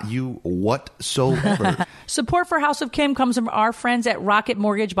not you whatsoever. Support for House of Kim comes from our friends at Rocket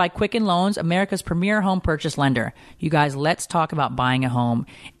Mortgage by Quicken Loans, America's premier home purchase lender. You guys, let's talk about buying a home.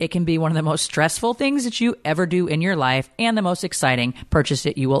 It can be one of the most stressful things that you ever do in your life, and the most exciting purchase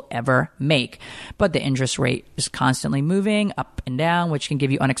that you will ever make. But the interest rate is constantly moving up and down, which can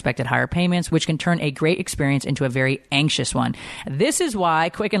give you unexpected higher payments, which can turn a great experience into a very anxious one. This is why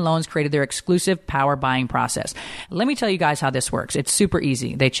Quicken Loans created their exclusive power buying process. Let me tell you guys how this works. It's super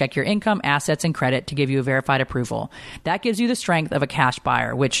easy. They check your income, assets, and credit to give you a verified approval. That gives you the strength of a cash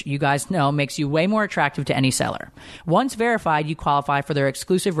buyer, which you guys know makes you way more attractive to any seller. Once verified, you qualify for their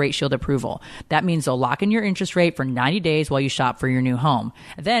exclusive Rate Shield approval. That means they'll lock in your interest rate for 90 days while you shop for your new home.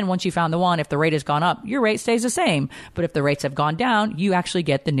 Then, once you found the one, if the rate has gone up, your rate stays the same. But if the rates have gone down, you actually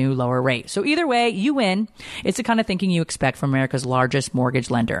get the new lower rate. So either way, you win. It's the kind of thinking you expect from America's largest mortgage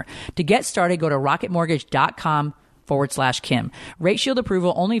lender. To get started, go to rocketmortgage.com/Kim. Rate Shield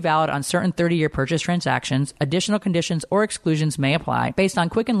approval only valid on certain 30-year purchase transactions. Additional conditions or exclusions may apply based on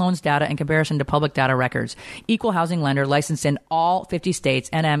Quicken Loans data in comparison to public data records. Equal housing lender, licensed in all 50 states.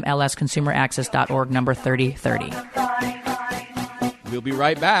 NMLSconsumeraccess.org, number 3030. We'll be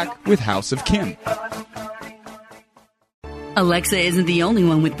right back with House of Kim. Alexa isn't the only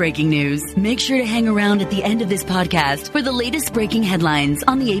one with breaking news. Make sure to hang around at the end of this podcast for the latest breaking headlines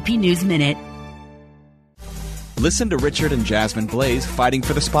on the AP News Minute. Listen to Richard and Jasmine Blaze fighting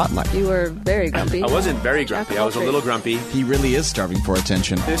for the spotlight. You were very grumpy. I wasn't very grumpy. I was a little grumpy. He really is starving for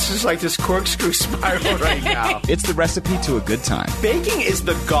attention. This is like this corkscrew spiral right now. It's the recipe to a good time. Baking is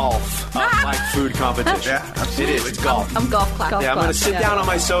the golf of like food competition. Yeah, it is. It's golf. I'm golf class. Yeah, I'm going to sit down on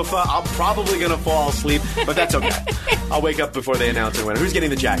my sofa. I'm probably going to fall asleep, but that's okay. I'll wake up before they announce the winner. Who's getting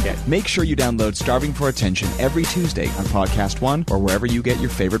the jacket? Make sure you download Starving for Attention every Tuesday on Podcast One or wherever you get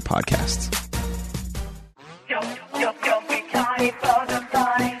your favorite podcasts.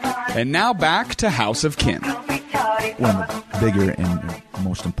 And now back to House of Kim. One of the bigger and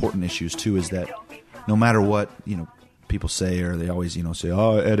most important issues too is that no matter what people say, or they always say,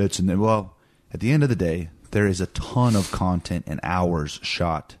 oh, edits, and then, well, at the end of the day, there is a ton of content and hours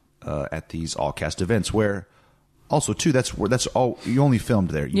shot at these all-cast events. Where also too, that's all you only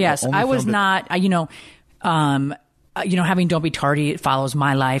filmed there. Yes, I was not. Having Don't Be Tardy, it follows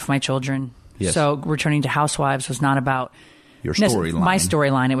my life, my children. Yes. So returning to Housewives was not about your storyline. My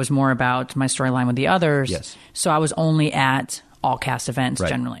storyline. It was more about my storyline with the others. Yes. So I was only at all cast events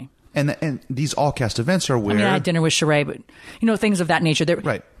generally. And these all cast events are where I had dinner with Sheree, but things of that nature.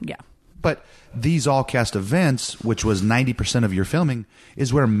 Right. Yeah. But these all-cast events, which was 90% of your filming,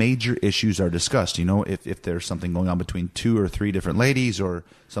 is where major issues are discussed. You know, if there's something going on between 2 or 3 different ladies or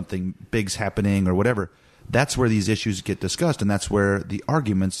something big's happening or whatever, that's where these issues get discussed, and that's where the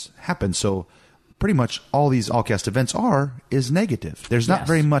arguments happen. So pretty much all these all-cast events is negative. There's not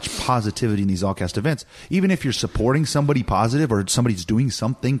very much positivity in these all-cast events. Even if you're supporting somebody positive or somebody's doing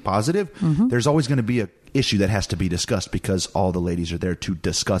something positive, there's always going to be an issue that has to be discussed because all the ladies are there to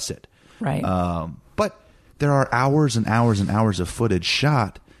discuss it. Right. But there are hours and hours and hours of footage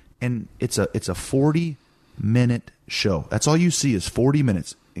shot, and it's a 40-minute show. That's all you see is 40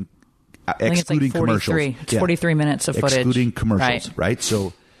 minutes, excluding it's like 43. commercials. It's 43 minutes of footage. Excluding commercials, right?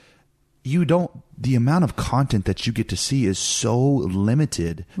 So the amount of content that you get to see is so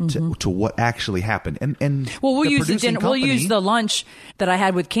limited to what actually happened. And we'll use the producing dinner. We'll use the lunch that I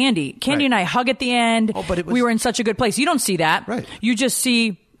had with Candy. Candy and I hug at the end. Oh, but we were in such a good place. You don't see that. Right. You just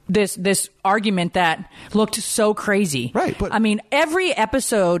see this argument that looked so crazy. Right. But I mean, every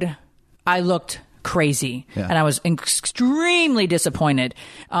episode I looked crazy and I was extremely disappointed.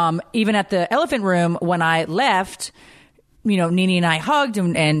 Even at the elephant room when I left, you know, Nene and I hugged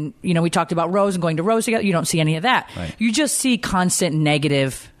and you know, we talked about Rose and going to Rose together. You don't see any of that. Right. You just see constant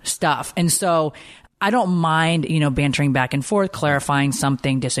negative stuff. And so I don't mind, you know, bantering back and forth, clarifying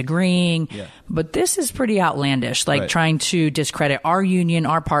something, disagreeing. Yeah. But this is pretty outlandish, like trying to discredit our union,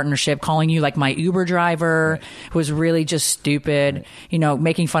 our partnership, calling you like my Uber driver who was really just stupid, you know,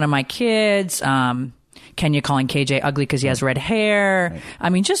 making fun of my kids. Kenya calling KJ ugly because he has red hair. Right. I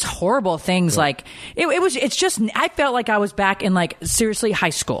mean, just horrible things. Like it's just, I felt like I was back in like seriously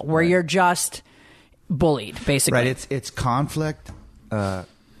high school where you're just bullied basically. Right. It's conflict.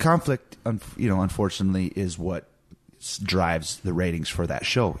 Conflict, you know, unfortunately is what drives the ratings for that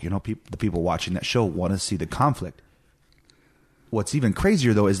show. You know, the people watching that show want to see the conflict. What's even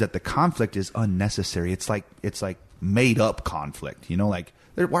crazier though is that the conflict is unnecessary. It's like made up conflict, you know, like,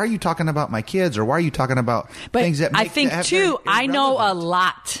 why are you talking about my kids, or why are you talking about things that make, I think too, I know a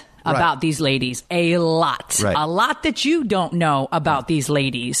lot about these ladies, a lot that you don't know about these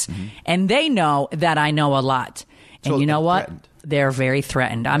ladies, and they know that I know a lot. And so you know what? Threatened. They're very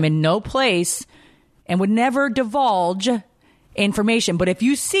threatened. I'm in no place and would never divulge information. But if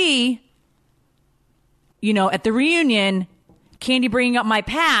you see, you know, at the reunion, Candy bringing up my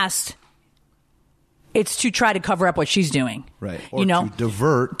past, it's to try to cover up what she's doing. Right. Or you know,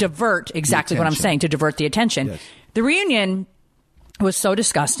 to divert exactly what I'm saying, to divert the attention. Yes. The reunion was so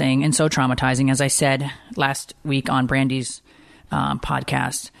disgusting and so traumatizing, as I said last week on Brandy's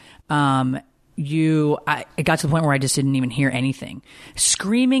podcast. It got to the point where I just didn't even hear anything.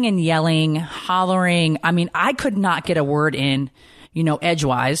 Screaming and yelling, hollering. I mean, I could not get a word in, you know,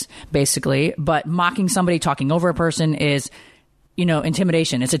 edgewise, basically. But mocking somebody, talking over a person is, you know,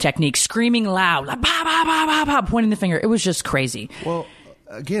 intimidation. It's a technique. Screaming loud, like, bah, bah, bah, bah, bah, pointing the finger. It was just crazy. Well,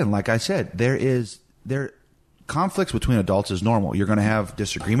 again, like I said, conflicts between adults is normal. You're going to have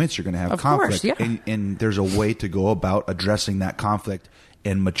disagreements. You're going to have conflict. Course, yeah. And there's a way to go about addressing that conflict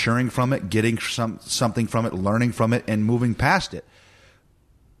and maturing from it, getting something from it, learning from it, and moving past it.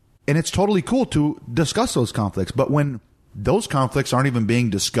 And it's totally cool to discuss those conflicts. But when those conflicts aren't even being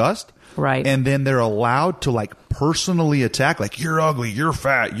discussed, right, and then they're allowed to like personally attack, like, you're ugly, you're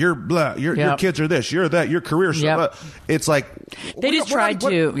fat, you're blah, your kids are this, you're that, your career's it's like they just tried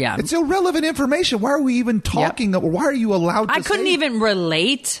to it's irrelevant information. Why are we even talking? Why are you allowed to I couldn't even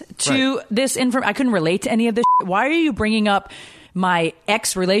relate to this information. I couldn't relate to any of this. Why are you bringing up my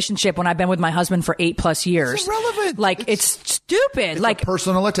ex relationship when I've been with my husband for 8+ years? It's irrelevant. Like, it's stupid. It's like a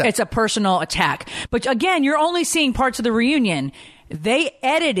personal attack. It's a personal attack. But again, you're only seeing parts of the reunion. They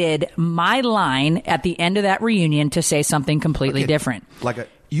edited my line at the end of that reunion to say something completely different. Like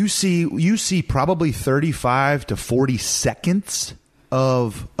you see probably 35 to 40 seconds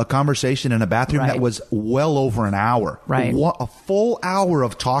of a conversation in a bathroom that was well over an hour. Right. A full hour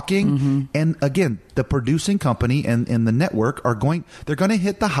of talking. And again, the producing company and the network they're going to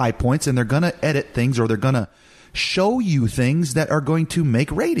hit the high points, and they're going to edit things, or they're going to show you things that are going to make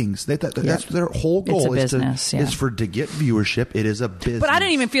ratings. That's their whole goal. It's a business, is to get viewership. It is a business. But I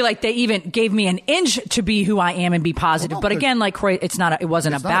didn't even feel like they even gave me an inch to be who I am and be positive. Well, no, but again, like, it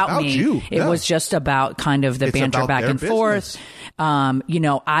wasn't about me. You. It was just about kind of the banter back and forth. You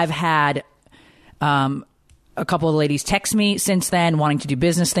know, I've had a couple of ladies text me since then wanting to do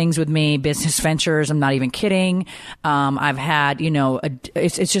business things with me, business ventures. I'm not even kidding. I've had, you know,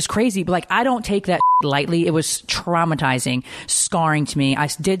 it's just crazy. But like, I don't take that lightly. It was traumatizing, scarring to me. I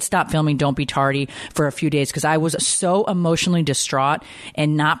did stop filming Don't Be Tardy for a few days because I was so emotionally distraught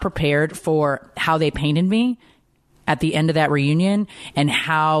and not prepared for how they painted me. at the end of that reunion and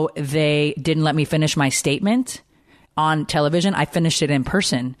how they didn't let me finish my statement on television. I finished it in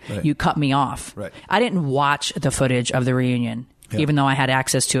person. Right. You cut me off. Right. I didn't watch the footage of the reunion, even though I had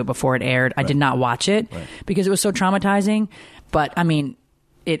access to it before it aired. I did not watch it because it was so traumatizing. But I mean,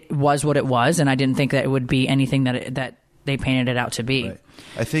 it was what it was, and I didn't think that it would be anything that they painted it out to be. Right.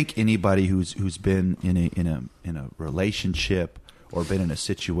 I think anybody who's been in a relationship or been in a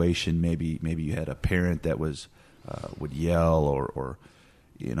situation, maybe you had a parent that was would yell or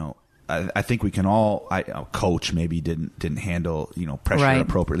you know, I think we can all. Coach maybe didn't handle pressure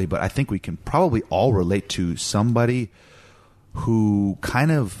appropriately, but I think we can probably all relate to somebody who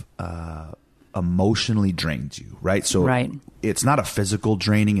kind of emotionally drains you, right? So it's not a physical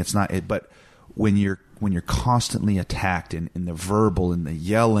draining. It's not, but when you're constantly attacked in the verbal and the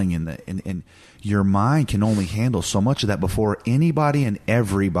yelling and your mind can only handle so much of that before anybody and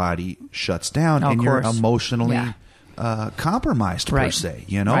everybody shuts down, and you're emotionally compromised per se,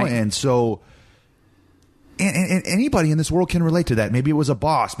 and so. And anybody in this world can relate to that. Maybe it was a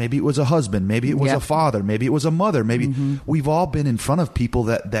boss. Maybe it was a husband. Maybe it was a father. Maybe it was a mother. Maybe we've all been in front of people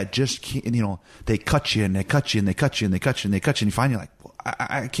that just can't, they cut you and they cut you and they cut you and they cut you and they cut you. And you find you're like, well,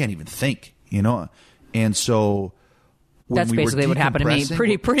 I can't even think, And so that's basically what happened to me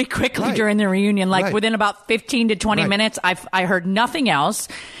pretty quickly during the reunion. Like within about 15 to 20 minutes, I heard nothing else.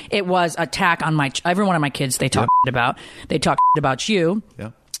 It was attack on every one of my kids. They talk about. They talk about you.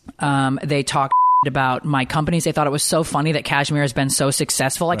 Yeah. They talk about my companies. They thought it was so funny that Cashmere has been so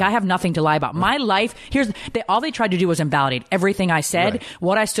successful. Like I have nothing to lie about. My life, all they tried to do was invalidate everything I said,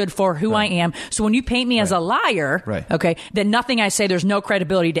 what I stood for, who I am. So when you paint me as a liar, okay, then nothing I say, there's no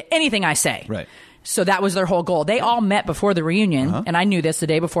credibility to anything I say. Right. So that was their whole goal. They all met before the reunion, and I knew this the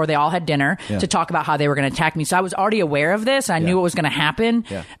day before. They all had dinner to talk about how they were going to attack me. So I was already aware of this. I knew what was going to happen.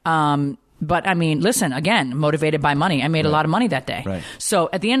 Yeah. But I mean, listen, again, motivated by money. I made a lot of money that day. Right.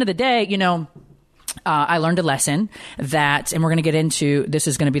 So at the end of the day, I learned a lesson and we're going to get into, this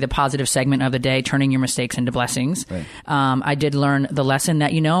is going to be the positive segment of the day, turning your mistakes into blessings. Right. I did learn the lesson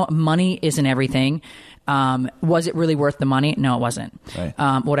that, money isn't everything. Was it really worth the money? No, it wasn't. Right.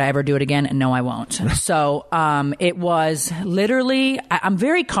 Would I ever do it again? No, I won't. So, it was literally, I'm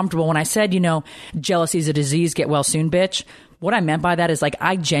very comfortable when I said, jealousy is a disease, get well soon, bitch. What I meant by that is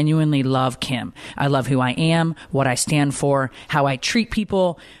I genuinely love Kim. I love who I am, what I stand for, how I treat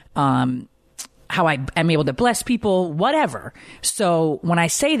people, how I am able to bless people, whatever. So when I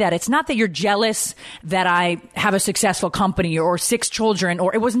say that, it's not that you're jealous that I have a successful company or 6 children,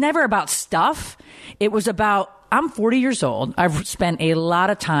 or it was never about stuff. It was about, I'm 40 years old. I've spent a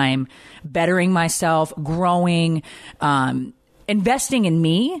lot of time bettering myself, growing, investing in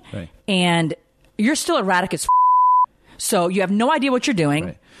me. Right. And you're still erratic as so you have no idea what you're doing.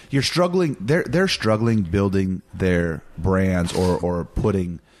 Right. You're struggling. They're struggling building their brands or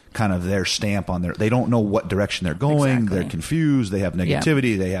putting kind of their stamp on they don't know what direction they're going. Exactly. They're confused. They have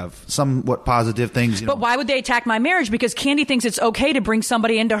negativity. They have somewhat positive things. But why would they attack my marriage? Because Candy thinks it's okay to bring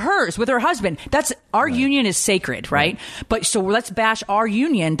somebody into hers with her husband. That's our union is sacred, right? But so let's bash our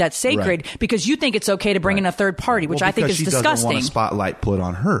union that's sacred because you think it's okay to bring in a third party, which I think is disgusting. She doesn't want a spotlight put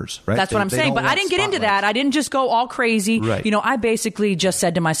on hers, right? That's what I'm saying. But I didn't get into that. I didn't just go all crazy. Right. I basically just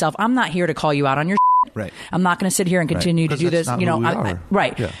said to myself, I'm not here to call you out on your right. I'm not going to sit here and continue to do this.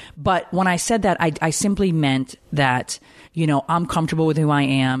 Right. Yeah. But when I said that, I simply meant that, I'm comfortable with who I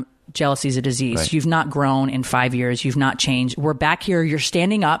am. Jealousy is a disease. Right. You've not grown in 5 years. You've not changed. We're back here. You're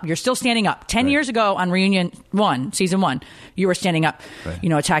standing up. You're still standing up. 10 years ago on Reunion 1, Season 1, you were standing up,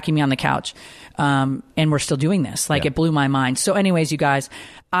 attacking me on the couch. And we're still doing this. It blew my mind. So anyways, you guys,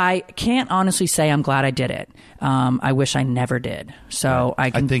 I can't honestly say I'm glad I did it. I wish I never did. So I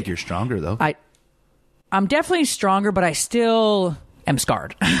think you're stronger, though. I'm definitely stronger, but I still am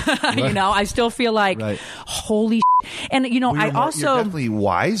scarred. I still feel like, holy shit. And, you're definitely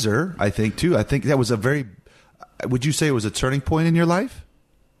wiser, I think, too. I think that was would you say it was a turning point in your life?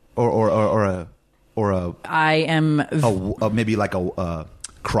 Maybe like a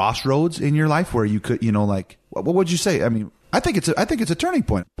crossroads in your life where you could, what would you say? I mean, I think it's a turning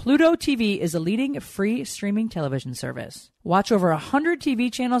point. Pluto TV is a leading free streaming television service. Watch over 100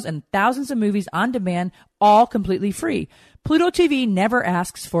 TV channels and thousands of movies on demand, all completely free. Pluto TV never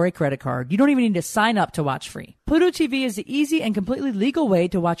asks for a credit card. You don't even need to sign up to watch free. Pluto TV is the easy and completely legal way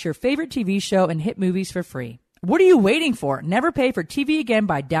to watch your favorite TV show and hit movies for free. What are you waiting for? Never pay for TV again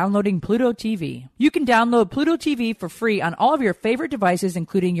by downloading Pluto TV. You can download Pluto TV for free on all of your favorite devices,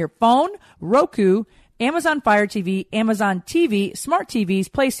 including your phone, Roku, Amazon Fire TV, Amazon TV, smart TVs,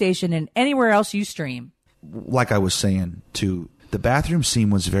 PlayStation, and anywhere else you stream. Like I was saying, too, the bathroom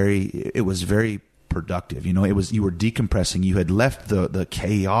scene was very productive. You were decompressing. You had left the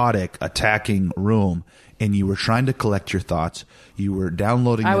chaotic attacking room and you were trying to collect your thoughts. You were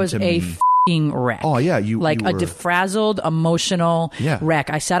downloading them to me. I was a f***ing wreck. Oh yeah, a defrazzled, emotional wreck.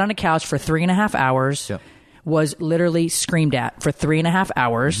 I sat on a couch for 3.5 hours. Yep. Was literally screamed at for 3.5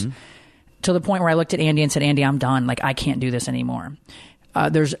 hours to the point where I looked at Andy and said, Andy, I'm done. Like, I can't do this anymore.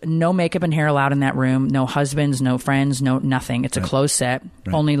 There's no makeup and hair allowed in that room. No husbands, no friends, no nothing. It's a closed set.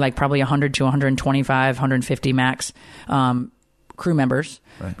 Right. Only like probably 100 to 125, 150 max crew members,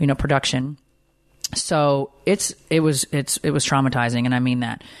 production. So it was traumatizing, and I mean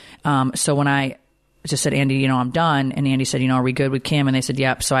that. So when I just said, Andy, I'm done, and Andy said, are we good with Kim? And they said,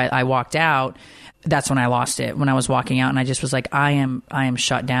 yep. So I walked out. That's when I lost it, when I was walking out, and I just was like, I am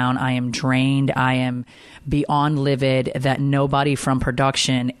shut down. I am drained. I am beyond livid that nobody from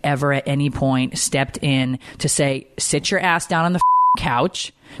production ever at any point stepped in to say, sit your ass down on the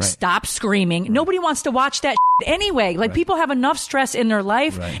couch, stop screaming. Nobody wants to watch that anyway. Like, people have enough stress in their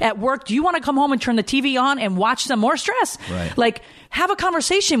life at work. Do you want to come home and turn the TV on and watch some more stress? Like, have a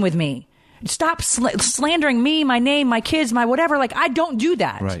conversation with me. Stop slandering me, my name, my kids, my whatever. Like, I don't do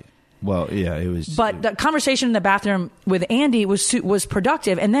that. Right. Well, yeah, it was. But the conversation in the bathroom with Andy was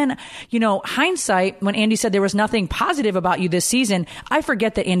productive. And then, hindsight, when Andy said there was nothing positive about you this season, I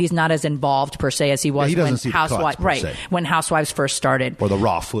forget that Andy's not as involved per se as he was when Housewives first started, or the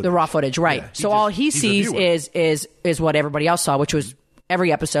raw footage. right? Yeah, so all he sees is what everybody else saw, which was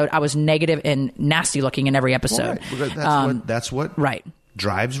every episode. I was negative and nasty looking in every episode. Well, that's what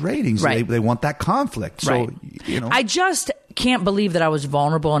drives ratings. They want that conflict. So I just can't believe that I was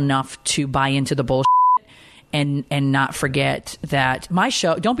vulnerable enough to buy into the bullshit and not forget that my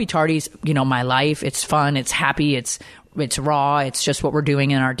show, Don't Be Tardy's, my life. It's fun. It's happy. It's raw. It's just what we're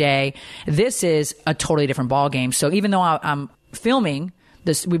doing in our day. This is a totally different ball game. So even though I'm filming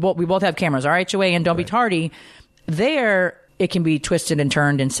this, we both have cameras, RHOA and Don't Be Tardy. It can be twisted and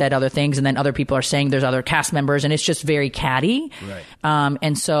turned and said other things, and then other people are saying there's other cast members, and it's just very catty.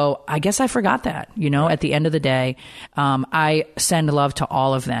 And so I guess I forgot that, at the end of the day. I send love to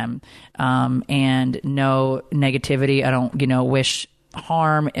all of them, and no negativity. I don't, wish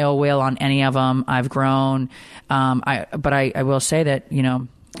harm, ill will on any of them. I've grown. But I will say that,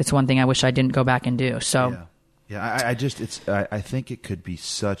 it's one thing I wish I didn't go back and do. So I think it could be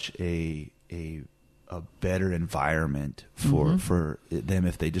such a better environment for them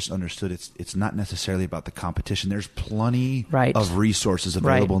if they just understood it's not necessarily about the competition. There's plenty of resources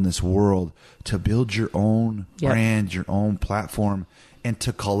available in this world to build your own brand, your own platform, and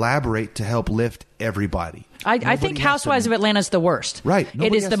to collaborate to help lift everybody. I think Housewives of Atlanta is the worst. Right.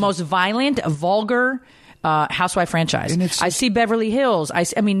 It is the most violent, vulgar housewife franchise. I see Beverly Hills. I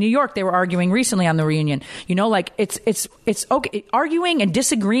mean, New York, they were arguing recently on the reunion. It's okay. Arguing and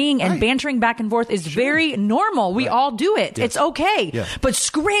disagreeing and bantering back and forth is very normal. We all do it. It's okay. Yeah. But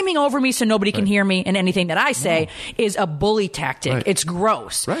screaming over me so nobody can hear me and anything that I say is a bully tactic. It's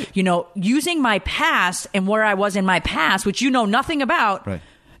gross. Using my past and where I was in my past, which you know nothing about,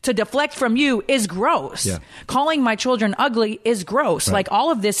 to deflect from you is gross. Calling my children ugly is gross. Like,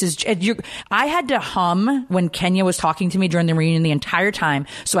 all of this is... I had to hum when Kenya was talking to me during the reunion the entire time,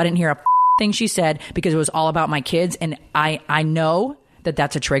 so I didn't hear a thing she said, because it was all about my kids, and I know that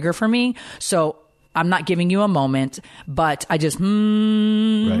that's a trigger for me. So I'm not giving you a moment, but I just,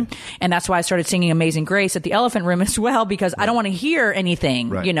 and that's why I started singing Amazing Grace at the Elephant Room as well, because I don't want to hear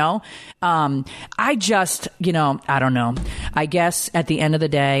anything, I just, I don't know. I guess at the end of the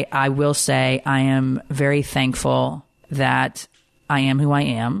day, I will say I am very thankful that I am who I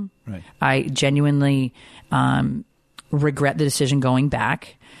am. I genuinely regret the decision going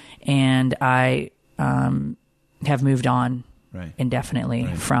back, and I have moved on indefinitely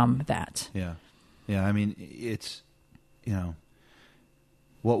from that. Yeah, I mean, it's,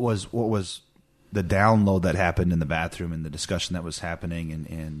 what was the download that happened in the bathroom and the discussion that was happening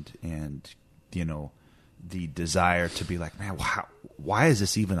and the desire to be like, man, why is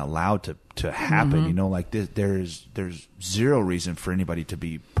this even allowed to happen? Like there's zero reason for anybody to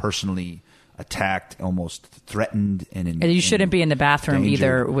be personally attacked, almost threatened, and you shouldn't be in the bathroom danger.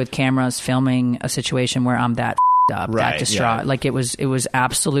 Either with cameras filming a situation where I'm that up, that distraught. Like it was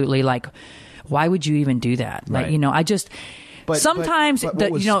absolutely like, why would you even do that? Like, I just sometimes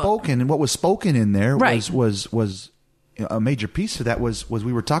what was spoken in there was a major piece of that was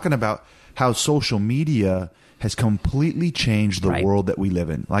we were talking about how social media has completely changed the world that we live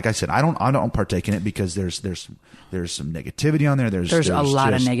in. Like I said, I don't partake in it because there's some negativity on there. There's a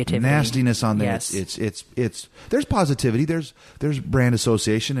lot of negativity, nastiness on there. Yes. It's there's positivity. There's brand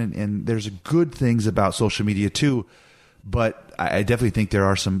association and there's good things about social media too. But I definitely think there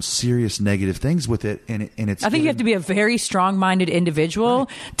are some serious negative things with it, and it's. I think you have to be a very strong-minded individual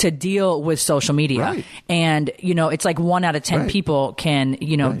to deal with social media, Right. and it's like 1 out of 10 Right. people can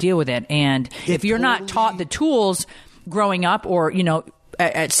deal with it, and if you're not taught the tools growing up, or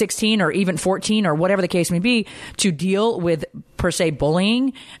at 16 or even 14 or whatever the case may be, to deal with per se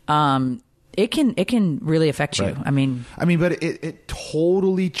bullying, it can really affect you. Right. I mean, but it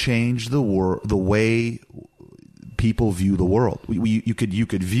totally changed the way people view the world. You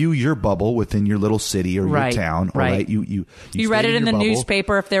could view your bubble within your little city or Right. your town. Or, Right. right. You read stayed it in the your bubble.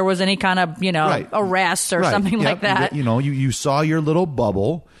 newspaper if there was any kind of Right. arrest or Right. something Yep. like that. You saw your little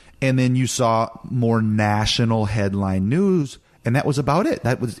bubble, and then you saw more national headline news, and that was about it.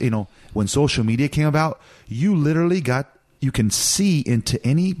 That was when social media came about, you literally you can see into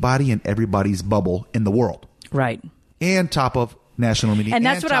anybody and everybody's bubble in the world. Right. And top of national media. And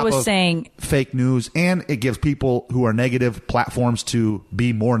that's what I top was of saying. Fake news. And it gives people who are negative platforms to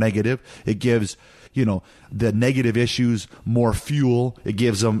be more negative. It gives, the negative issues more fuel. It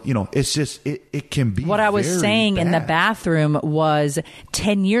gives them, it's just, it can be What I was very saying in the bad. bathroom was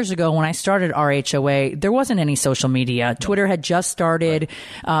 10 years ago when I started RHOA, there wasn't any social media. Twitter had just started.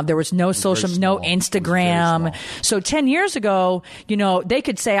 There was no social, no Instagram. So 10 years ago, they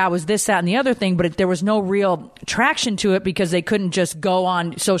could say I was this, that, and the other thing, but there was no real traction to it because they couldn't just go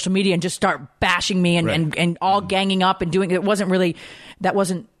on social media and just start bashing me and all ganging up and doing it. That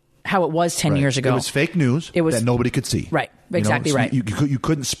wasn't how it was 10 years ago. It was fake news that nobody could see. Right. Exactly right. You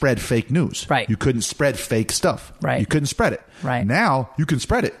couldn't spread fake news. Right. You couldn't spread fake stuff. Right. You couldn't spread it. Right. Now you can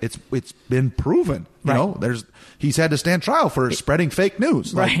spread it. It's been proven. He's had to stand trial for spreading fake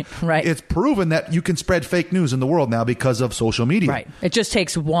news. Right. It's proven that you can spread fake news in the world now because of social media. Right. It just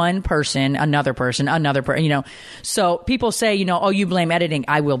takes one person, another person, So people say, you blame editing.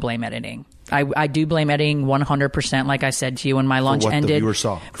 I will blame editing. I do blame editing 100%, like I said to you when my lunch ended. The viewer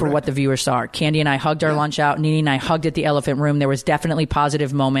saw. For what the viewers saw. Candy and I hugged our lunch out. Nene and I hugged at the elephant room. There was definitely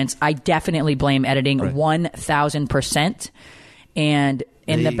positive moments. I definitely blame editing 1,000%. And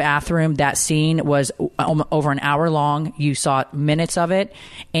in the bathroom, that scene was over an hour long. You saw minutes of it.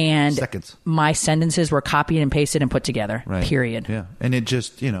 And seconds. My sentences were copied and pasted and put together. Right. Period. Yeah. And it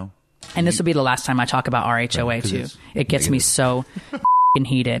just, And this will be the last time I talk about RHOA, too. It gets me so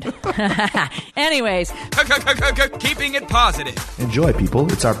heated. Anyways. Keeping it positive. Enjoy,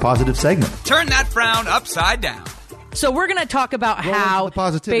 people. It's our positive segment. Turn that frown upside down. So we're going to talk about how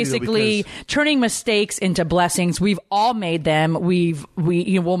basically turning mistakes into blessings. We've all made them.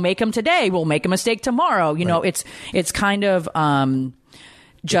 We'll make them today. We'll make a mistake tomorrow. It's kind of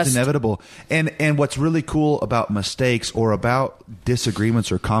just it's inevitable. And what's really cool about mistakes or about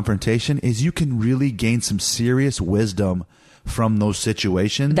disagreements or confrontation is you can really gain some serious wisdom from those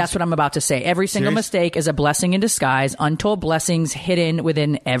situations. That's what I'm about to say. Every single mistake is a blessing in disguise. Untold blessings hidden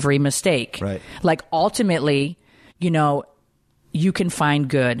within every mistake. Right. Like ultimately, you can find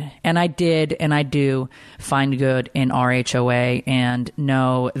good. And I did and I do find good in RHOA and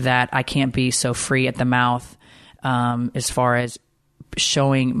know that I can't be so free at the mouth as far as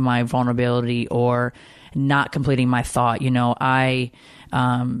showing my vulnerability or not completing my thought.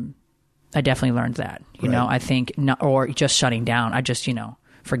 I definitely learned that, I think, or just shutting down. I just,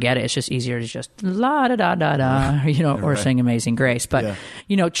 forget it. It's just easier to just la da da da da, or sing Amazing Grace. But,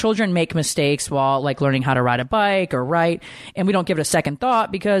 children make mistakes while like learning how to ride a bike or write. And we don't give it a second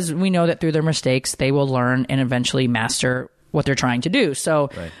thought because we know that through their mistakes, they will learn and eventually master what they're trying to do. So,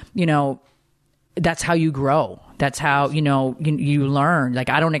 that's how you grow. That's how, you learn. Like,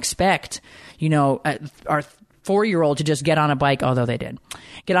 I don't expect, our 4-year-old to just get on a bike, although they did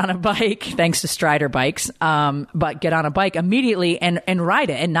get on a bike thanks to Strider bikes, but get on a bike immediately and ride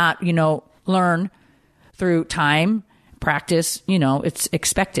it and not, learn through time, practice, it's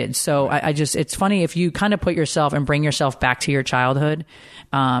expected. So it's funny if you kind of put yourself and bring yourself back to your childhood,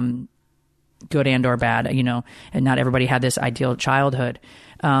 good and or bad, and not everybody had this ideal childhood.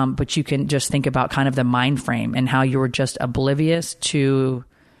 But you can just think about kind of the mind frame and how you were just oblivious to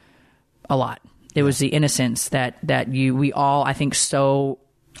a lot. It was the innocence that we all, I think, so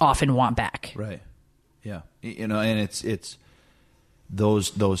often want back. Right. Yeah. And it's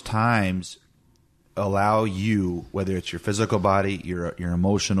those times allow you, whether it's your physical body, your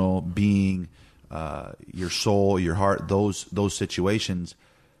emotional being, your soul, your heart, those situations.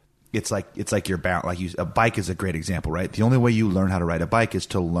 It's like you're bound. A bike is a great example, right? The only way you learn how to ride a bike is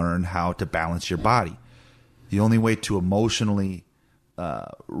to learn how to balance your body. The only way to emotionally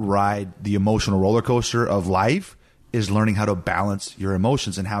ride the emotional roller coaster of life is learning how to balance your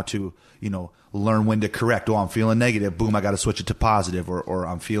emotions and how to, learn when to correct. Oh, I'm feeling negative. Boom, I got to switch it to positive. Or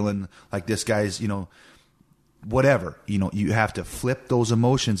I'm feeling like this guy's, whatever, you have to flip those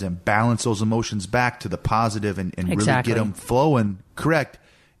emotions and balance those emotions back to the positive and really get them flowing correct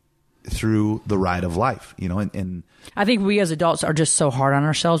through the ride of life, and I think we as adults are just so hard on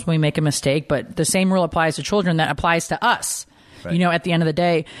ourselves when we make a mistake, but the same rule applies to children that applies to us. Right. At the end of the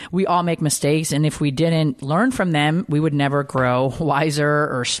day, we all make mistakes, and if we didn't learn from them, we would never grow wiser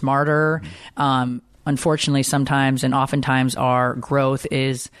or smarter. Unfortunately, sometimes and oftentimes our growth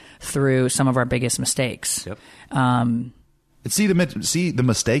is through some of our biggest mistakes. Yep. See the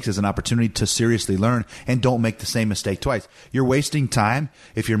mistakes as an opportunity to seriously learn, and don't make the same mistake twice. You're wasting time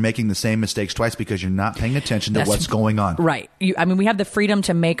if you're making the same mistakes twice because you're not paying attention to what's going on. Right. We have the freedom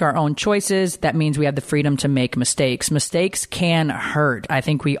to make our own choices. That means we have the freedom to make mistakes. Mistakes can hurt. I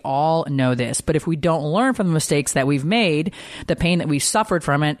think we all know this. But if we don't learn from the mistakes that we've made, the pain that we've suffered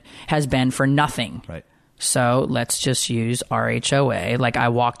from it has been for nothing. Right. So let's just use RHOA. Like, I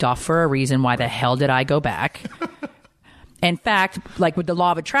walked off for a reason. Why the hell did I go back? In fact, like with the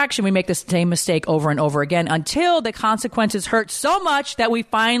law of attraction, we make the same mistake over and over again until the consequences hurt so much that we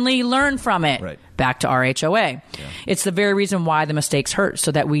finally learn from it. Right. Back to RHOA. Yeah. It's the very reason why the mistakes hurt,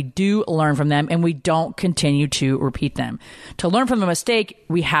 so that we do learn from them and we don't continue to repeat them. To learn from a mistake,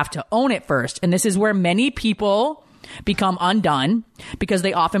 we have to own it first. And this is where many people become undone because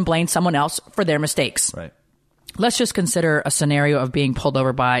they often blame someone else for their mistakes. Right. Let's just consider a scenario of being pulled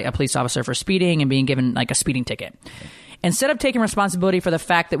over by a police officer for speeding and being given like a speeding ticket. Okay. Instead of taking responsibility for the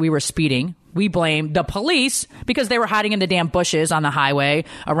fact that we were speeding, we blame the police because they were hiding in the damn bushes on the highway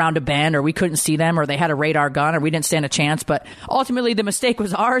around a bend, or we couldn't see them, or they had a radar gun, or we didn't stand a chance. But ultimately, the mistake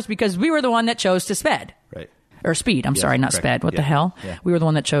was ours because we were the one that chose to sped. Right. Or speed. I'm sorry, not sped. What the hell? Yeah. We were the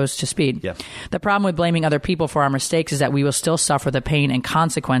one that chose to speed. Yeah. The problem with blaming other people for our mistakes is that we will still suffer the pain and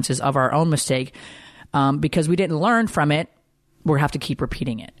consequences of our own mistake because we didn't learn from it. We'll have to keep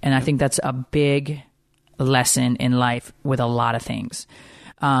repeating it. And I think that's a big lesson in life with a lot of things.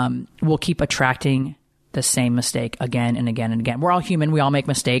 We'll keep attracting the same mistake again and again and again. We're all human. We all make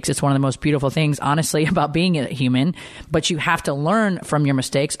mistakes. It's one of the most beautiful things, honestly, about being a human. But you have to learn from your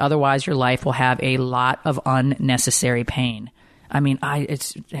mistakes. Otherwise, your life will have a lot of unnecessary pain. How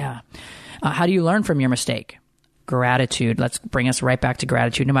do you learn from your mistake? Gratitude. Let's bring us right back to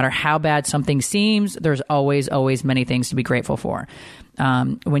gratitude. No matter how bad something seems, there's always, always many things to be grateful for.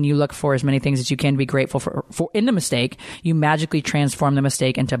 When you look for as many things as you can be grateful for in the mistake, you magically transform the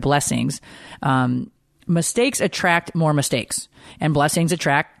mistake into blessings. Mistakes attract more mistakes, and blessings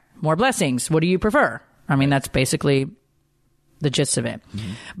attract more blessings. What do you prefer? That's basically the gist of it.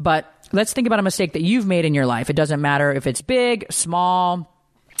 Mm-hmm. But let's think about a mistake that you've made in your life. It doesn't matter if it's big, small,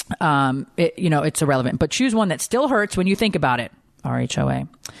 it's irrelevant. But choose one that still hurts when you think about it. RHOA.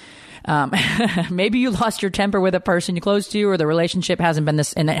 Maybe you lost your temper with a person you close to, or the relationship hasn't been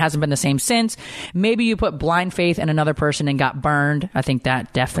the same since. Maybe you put blind faith in another person and got burned. I think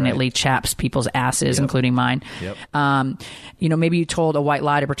that definitely chaps people's asses, including mine. Yep. Maybe you told a white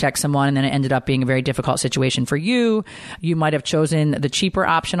lie to protect someone, and then it ended up being a very difficult situation for you. You might have chosen the cheaper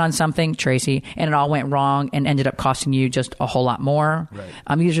option on something, Tracy, and it all went wrong and ended up costing you just a whole lot more.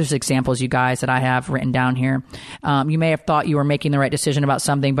 Right. These are just examples, you guys, that I have written down here. You may have thought you were making the right decision about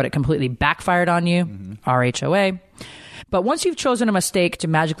something, but it completely backfired on you. Mm-hmm. RHOA. But once you've chosen a mistake to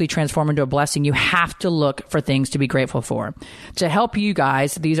magically transform into a blessing, you have to look for things to be grateful for. To help you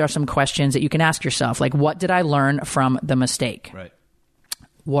guys, these are some questions that you can ask yourself. Like, what did I learn from the mistake? Right.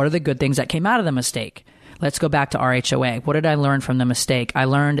 What are the good things that came out of the mistake? Let's go back to RHOA. What did I learn from the mistake? I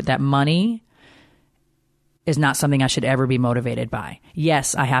learned that money is not something I should ever be motivated by.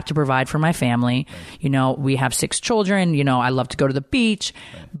 Yes, I have to provide for my family. Right. We have 6 children. I love to go to the beach,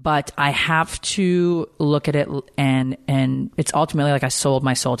 but I have to look at it and it's ultimately like I sold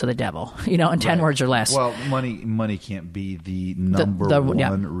my soul to the devil, in 10 words or less. Well, money can't be the number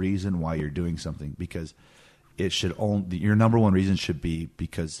one reason why you're doing something, because it should your number one reason should be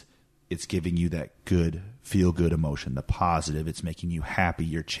because it's giving you that good, feel good emotion, the positive. It's making you happy.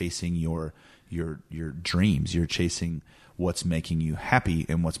 You're chasing your dreams. You're chasing what's making you happy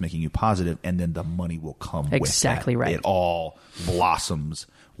and what's making you positive, and then the money will come with that. Exactly right. It all blossoms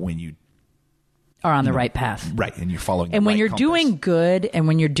when you are on the right path. Right, and you're following and the when right you're compass. doing good, and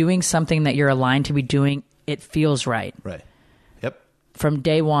when you're doing something that you're aligned to be doing, it feels right. Right. Yep. From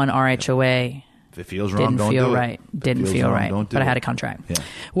day one, RHOA. If it feels wrong, don't do it. Didn't feel right. But I had a contract. Yeah.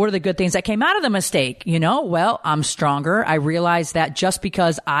 What are the good things that came out of the mistake? Well, I'm stronger. I realized that just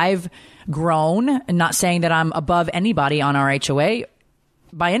because I've grown, and not saying that I'm above anybody on RHOA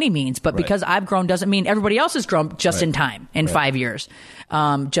by any means, but because I've grown doesn't mean everybody else has grown just in time, in 5 years.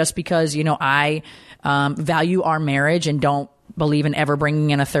 Just because, I value our marriage and don't believe in ever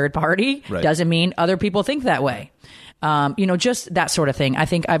bringing in a third party doesn't mean other people think that way. Just that sort of thing. I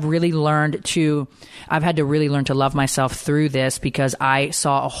think I've had to really learn to love myself through this because I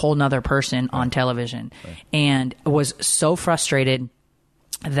saw a whole nother person on television and was so frustrated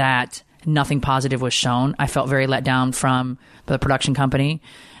that nothing positive was shown. I felt very let down from the production company,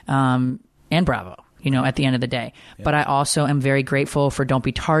 and Bravo, at the end of the day. Yeah. But I also am very grateful for Don't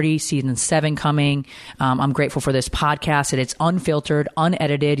Be Tardy, season 7 coming. I'm grateful for this podcast that it's unfiltered,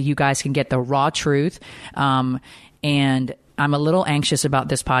 unedited. You guys can get the raw truth. And I'm a little anxious about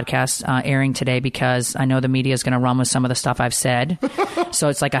this podcast airing today because I know the media is going to run with some of the stuff I've said. So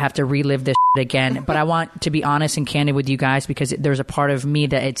it's like I have to relive this again. But I want to be honest and candid with you guys because there's a part of me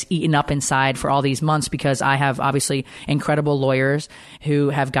that it's eaten up inside for all these months because I have obviously incredible lawyers who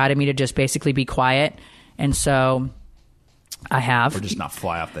have guided me to just basically be quiet. And so I have. Or just not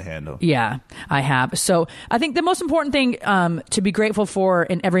fly off the handle. Yeah, I have. So I think the most important thing to be grateful for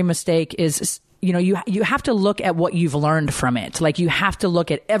in every mistake is you have to look at what you've learned from it. Like you have to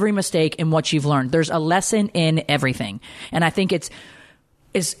look at every mistake and what you've learned. There's a lesson in everything. And I think it's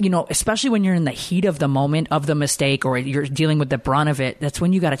especially when you're in the heat of the moment of the mistake or you're dealing with the brunt of it, that's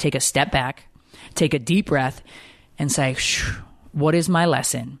when you got to take a step back, take a deep breath and say, what is my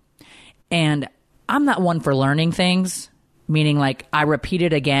lesson? And I'm not one for learning things, meaning like I repeat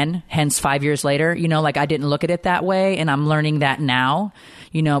it again, hence 5 years later, like I didn't look at it that way and I'm learning that now.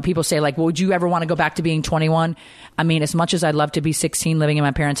 People say like, well, would you ever want to go back to being 21? I mean, as much as I'd love to be 16 living in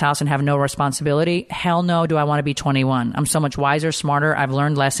my parents' house and have no responsibility, hell no, do I want to be 21. I'm so much wiser, smarter. I've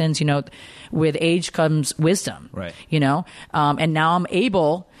learned lessons, with age comes wisdom, right? And now I'm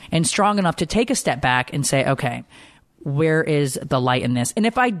able and strong enough to take a step back and say, okay, where is the light in this? And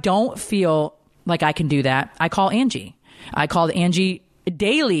if I don't feel like I can do that, I call Angie. I called Angie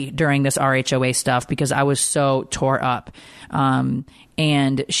daily during this RHOA stuff because I was so tore up.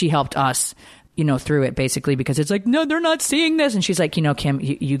 And she helped us, through it basically because it's like, no, they're not seeing this. And she's like, Kim,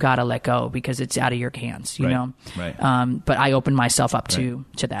 you got to let go because it's out of your hands, you know? Right. But I opened myself up to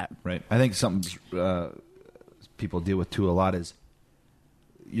that. Right. I think something people deal with too a lot is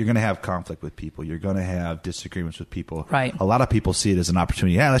you're going to have conflict with people. You're going to have disagreements with people. Right. A lot of people see it as an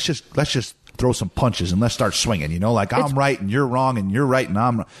opportunity. Yeah, let's just throw some punches and let's start swinging. Like I'm right and you're wrong and you're right and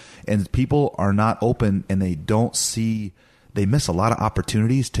I'm wrong. And people are not open and they don't see. They miss a lot of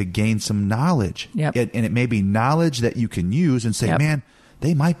opportunities to gain some knowledge. Yep. And it may be knowledge that you can use and say, man,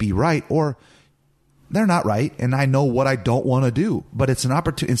 they might be right or they're not right. And I know what I don't want to do. But it's an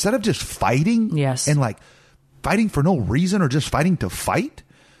opportunity. Instead of just fighting and like fighting for no reason or just fighting to fight,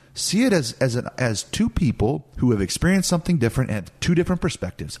 see it as two people who have experienced something different and have two different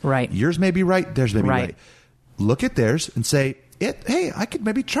perspectives. Right. Yours may be right. Theirs may be right. Look at theirs and say, hey, I could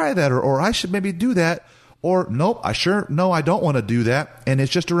maybe try that or I should maybe do that. Or nope, I don't want to do that, and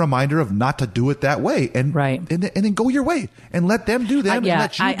it's just a reminder of not to do it that way, and and then go your way and let them do that. And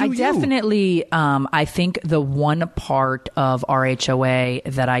let you do I definitely, I think the one part of RHOA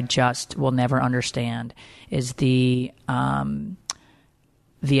that I just will never understand is the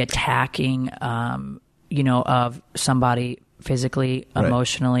attacking, of somebody physically,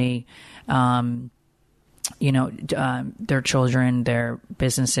 emotionally, their children, their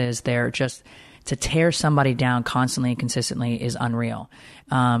businesses, they're just. To tear somebody down constantly and consistently is unreal.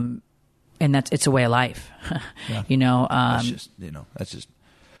 And it's a way of life, I've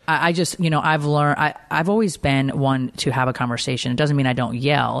learned, I've always been one to have a conversation. It doesn't mean I don't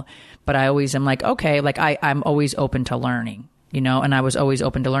yell, but I always am like, okay, like I'm always open to learning, and I was always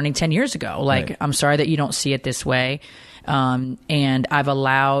open to learning 10 years ago. Like, I'm sorry that you don't see it this way. And I've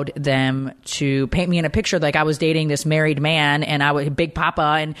allowed them to paint me in a picture like I was dating this married man and I was Big Papa.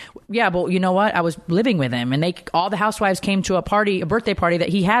 And well, you know what? I was living with him and all the housewives came to a birthday party that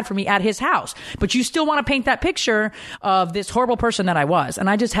he had for me at his house. But you still want to paint that picture of this horrible person that I was. And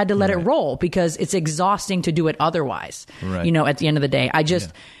I just had to let it roll because it's exhausting to do it otherwise. Right. At the end of the day,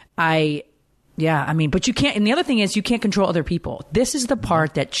 but you can't, and the other thing is you can't control other people. This is the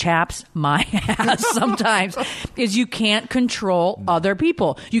part that chaps my ass sometimes, is you can't control other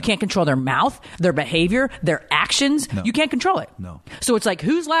people. You can't control their mouth, their behavior, their actions. No. You can't control it. No. So it's like,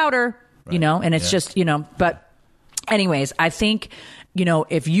 who's louder, and it's just, but anyways, I think,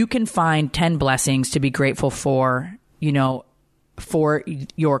 if you can find 10 blessings to be grateful for, for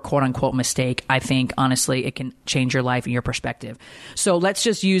your quote unquote mistake, I think honestly it can change your life and your perspective. So let's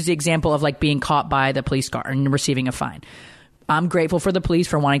just use the example of like being caught by the police car and receiving a fine. I'm grateful for the police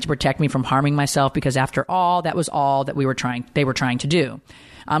for wanting to protect me from harming myself because after all, that was all that they were trying to do.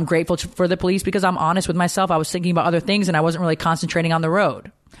 I'm grateful for the police because I'm honest with myself. I was thinking about other things and I wasn't really concentrating on the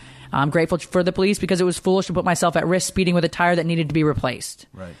road. I'm grateful for the police because it was foolish to put myself at risk speeding with a tire that needed to be replaced.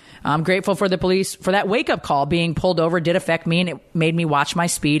 Right. I'm grateful for the police for that wake-up call. Being pulled over did affect me, and it made me watch my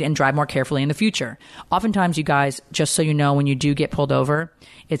speed and drive more carefully in the future. Oftentimes, you guys, just so you know, when you do get pulled over,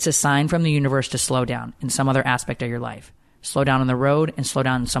 it's a sign from the universe to slow down in some other aspect of your life. Slow down on the road and slow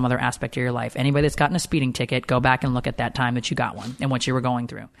down in some other aspect of your life. Anybody that's gotten a speeding ticket, go back and look at that time that you got one and what you were going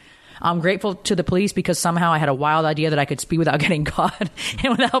through. I'm grateful to the police because somehow I had a wild idea that I could speed without getting caught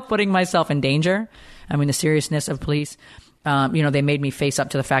and without putting myself in danger. I mean, the seriousness of police, they made me face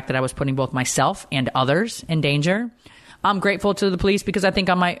up to the fact that I was putting both myself and others in danger. I'm grateful to the police because I think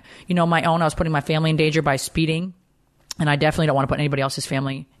on my own, I was putting my family in danger by speeding. And I definitely don't want to put anybody else's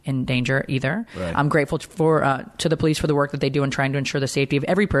family in danger either. Right. I'm grateful to the police for the work that they do in trying to ensure the safety of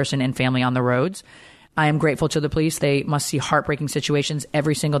every person and family on the roads. I am grateful to the police. They must see heartbreaking situations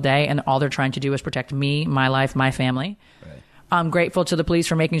every single day, and all they're trying to do is protect me, my life, my family. Right. I'm grateful to the police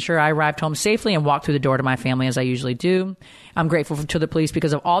for making sure I arrived home safely and walked through the door to my family as I usually do. I'm grateful to the police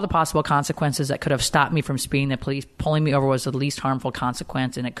because of all the possible consequences that could have stopped me from speeding. The police pulling me over was the least harmful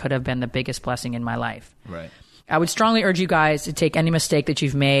consequence, and it could have been the biggest blessing in my life. Right. I would strongly urge you guys to take any mistake that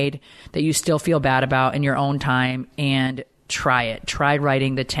you've made that you still feel bad about in your own time and try it. Try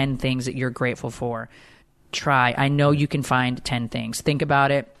writing the 10 things that you're grateful for. Try. I know you can find 10 things. Think about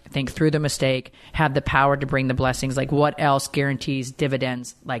it. Think through the mistake. Have the power to bring the blessings. Like what else guarantees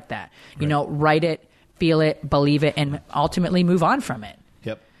dividends like that? Right. Write it, feel it, believe it, and ultimately move on from it.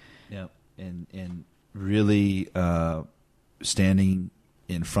 Yep. And really standing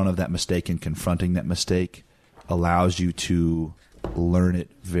in front of that mistake and confronting that mistake allows you to learn it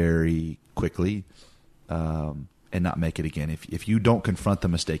very quickly and not make it again. If you don't confront the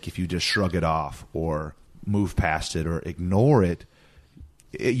mistake, if you just shrug it off or move past it or ignore it,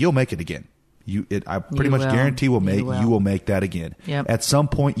 you'll make it again. I pretty much guarantee you will make that again. Yep. At some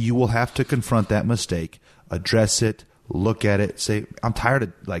point, you will have to confront that mistake, address it, look at it, say, I'm tired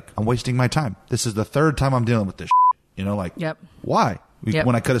of, I'm wasting my time. This is the third time I'm dealing with this shit. Yep. Why? Yep.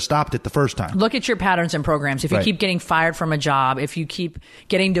 When I could have stopped it the first time. Look at your patterns and programs. If you keep getting fired from a job, if you keep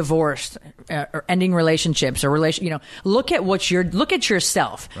getting divorced or ending relationships or look at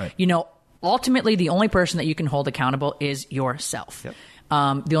yourself. Right. Ultimately, the only person that you can hold accountable is yourself. Yep.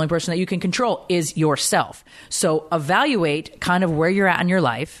 The only person that you can control is yourself. So evaluate kind of where you're at in your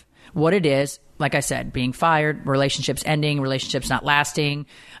life, what it is. Like I said, being fired, relationships ending, relationships not lasting,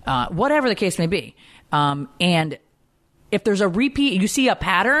 whatever the case may be. And if there's a repeat, you see a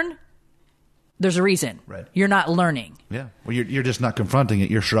pattern, there's a reason. Right. You're not learning. Yeah. Well, you're just not confronting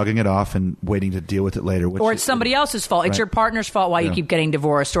it. You're shrugging it off and waiting to deal with it later. Or it's somebody else's fault. It's right. your partner's fault why you keep getting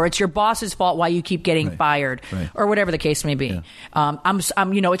divorced, or it's your boss's fault why you keep getting right. fired, right. or whatever the case may be. Yeah.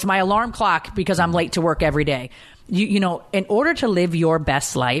 It's my alarm clock because I'm late to work every day. In order to live your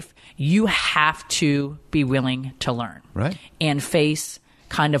best life, you have to be willing to learn. Right. And face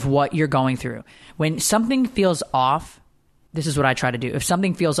kind of what you're going through. When something feels off, this is what I try to do. If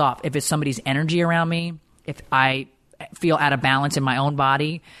something feels off, if it's somebody's energy around me, if I feel out of balance in my own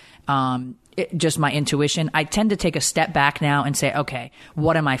body, just my intuition, I tend to take a step back now and say, okay,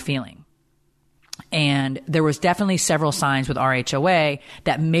 what am I feeling? And there was definitely several signs with RHOA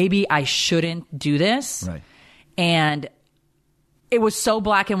that maybe I shouldn't do this. Right. And it was so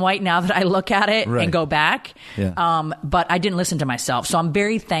black and white now that I look at it right. and go back. Yeah. But I didn't listen to myself. So I'm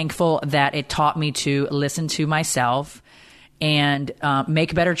very thankful that it taught me to listen to myself and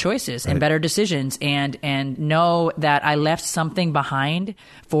make better choices and better decisions and know that I left something behind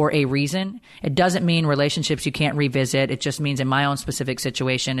for a reason. It doesn't mean relationships you can't revisit. It just means in my own specific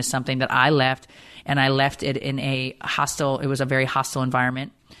situation is something that I left, and I left it in it was a very hostile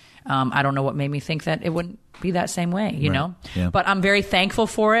environment. I don't know what made me think that it wouldn't be that same way, you know? Yeah. But I'm very thankful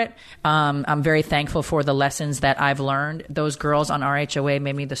for it. I'm very thankful for the lessons that I've learned. Those girls on RHOA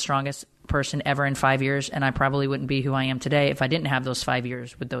made me the strongest person ever in 5 years, and I probably wouldn't be who I am today if I didn't have those 5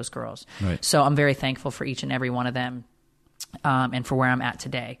 years with those girls. Right. So I'm very thankful for each and every one of them, and for where I'm at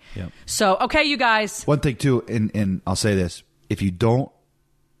today. Yeah. So, okay, you guys. One thing too, and I'll say this, if you don't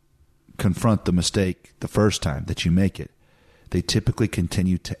confront the mistake the first time that you make it, they typically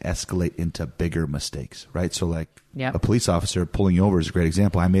continue to escalate into bigger mistakes, right? So a police officer pulling you over is a great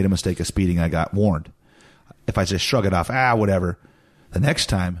example. I made a mistake of speeding. I got warned. If I just shrug it off, whatever, the next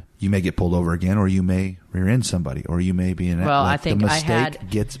time you may get pulled over again, or you may rear end somebody, or you may be in I think the mistake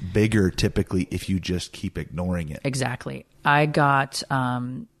gets bigger typically if you just keep ignoring it. Exactly. I got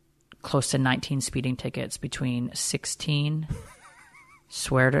close to 19 speeding tickets between 16.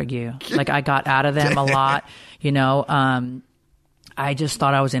 Swear to you. I got out of them a lot, I just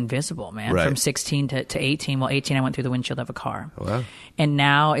thought I was invisible, man. Right. From 16 to 18. Well, 18, I went through the windshield of a car. Wow. And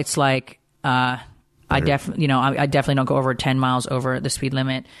now it's like, I definitely don't go over 10 miles over the speed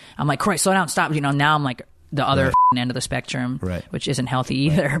limit. I'm like, Croy, slow down, stop. Now I'm like the other end of the spectrum, which isn't healthy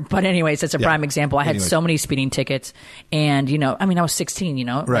either. Right. But anyways, that's a prime example. I had so many speeding tickets, and I was 16.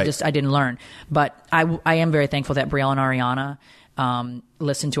 I didn't learn. But I am very thankful that Brielle and Ariana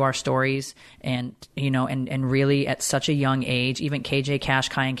listen to our stories, and and really at such a young age, even KJ, Cash,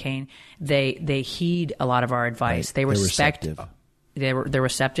 Kai, and Kane, they heed a lot of our advice. Right. They respect. They're receptive. They're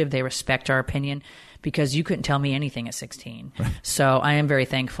receptive. They respect our opinion, because you couldn't tell me anything at 16. So I am very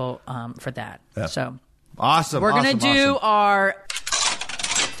thankful for that. Yeah. So awesome. We're gonna do our.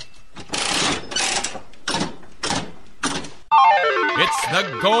 It's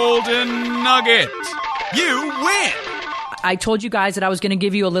the Golden Nugget. You win. I told you guys that I was going to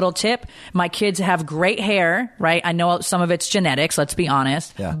give you a little tip. My kids have great hair, right? I know some of it's genetics, let's be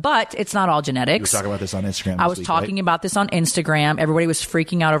honest. Yeah. But it's not all genetics. You were talking about this on Instagram. I was talking about this on Instagram. Everybody was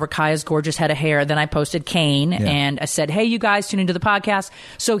freaking out over Kaya's gorgeous head of hair. Then I posted Kane, and I said, hey, you guys, tune into the podcast.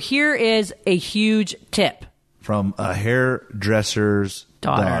 So here is a huge tip. From a hairdresser's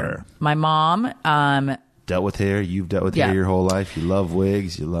daughter. My mom... dealt with hair. You've dealt with hair your whole life. You love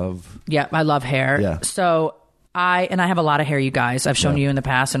wigs. You love... Yeah, I love hair. Yeah. So... I have a lot of hair, you guys. I've shown you in the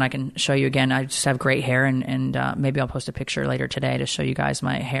past, and I can show you again. I just have great hair, and maybe I'll post a picture later today to show you guys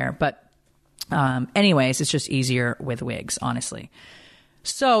my hair. But anyways, it's just easier with wigs, honestly.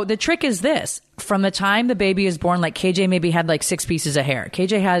 So the trick is this. From the time the baby is born, like KJ maybe had like 6 pieces of hair.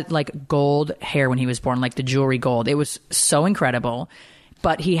 KJ had like gold hair when he was born, like the jewelry gold. It was so incredible,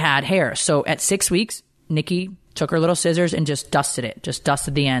 but he had hair. So at 6 weeks, Nikki took her little scissors and just dusted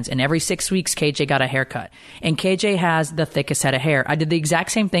the ends. And every 6 weeks, KJ got a haircut. And KJ has the thickest head of hair. I did the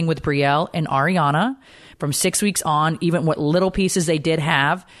exact same thing with Brielle and Ariana. From 6 weeks on, even what little pieces they did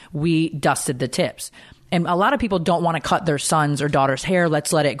have, we dusted the tips. And a lot of people don't want to cut their son's or daughter's hair.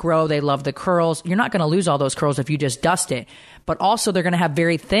 Let's let it grow. They love the curls. You're not going to lose all those curls if you just dust it. But also, they're going to have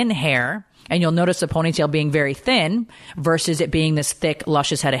very thin hair. And you'll notice the ponytail being very thin versus it being this thick,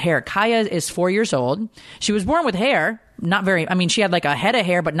 luscious head of hair. Kaya is 4 years old. She was born with hair. She had like a head of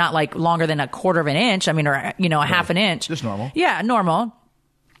hair, but not like longer than a quarter of an inch. Or a half an inch. Just normal. Yeah, normal.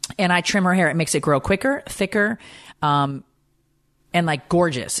 And I trim her hair. It makes it grow quicker, thicker, and like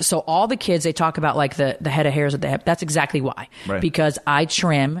gorgeous. So all the kids, they talk about like the head of hairs at the hip. That's exactly why. Right. Because I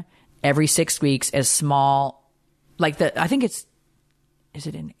trim every 6 weeks as small, I think it's, is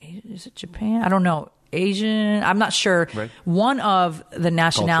it Japan? I don't know. Asian? I'm not sure. Right. One of the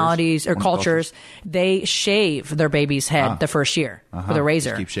nationalities or cultures, they shave their baby's head the first year with a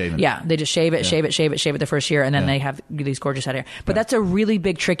razor. Just keep shaving. Yeah, they just shave it the first year, and then they have these gorgeous head hair. But that's a really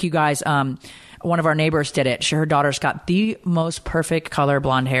big trick, you guys. One of our neighbors did it. Her daughter's got the most perfect color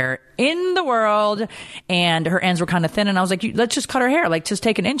blonde hair in the world, and her ends were kind of thin, and I was like, let's just cut her hair, like just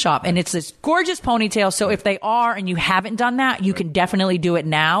take an inch off. And it's this gorgeous ponytail. So if they are, and you haven't done that, you can definitely do it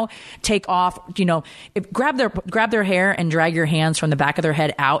now. Take off, grab their hair and drag your hands from the back of their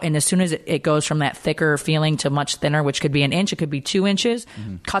head out, and as soon as it goes from that thicker feeling to much thinner, which could be an inch, it could be 2 inches,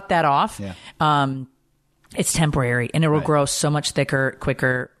 cut that off. Yeah. It's temporary, and it will grow so much thicker,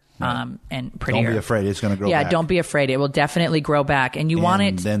 quicker, and prettier. Don't be afraid. It's going to grow back. Yeah, don't be afraid. It will definitely grow back. And you want it...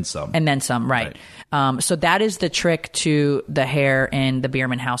 And then some. And then some, right. So that is the trick to the hair in the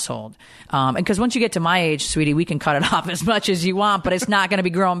Bierman household. And because once you get to my age, sweetie, we can cut it off as much as you want, but it's not going to be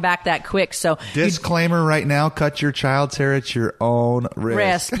growing back that quick. So disclaimer right now, cut your child's hair at your own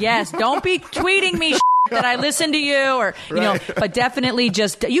risk. Yes. Don't be tweeting me that I listen to you, or but definitely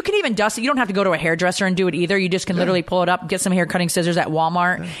just, you can even dust it. You don't have to go to a hairdresser and do it either. You just can literally pull it up, get some hair cutting scissors at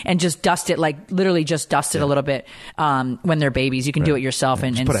Walmart, and just dust it, like literally just dust it a little bit. When they're babies, you can do it yourself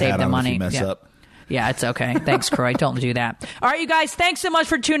and save the money. If you mess up. Yeah, it's okay. Thanks, Croy. Don't do that. All right, you guys, thanks so much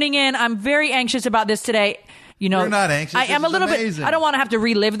for tuning in. I'm very anxious about this today. You're not anxious. I am a little bit. I don't want to have to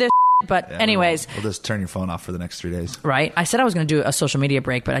relive this. But anyways. We'll just turn your phone off for the next 3 days. Right. I said I was going to do a social media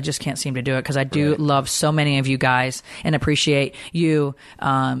break, but I just can't seem to do it because I do love so many of you guys and appreciate you.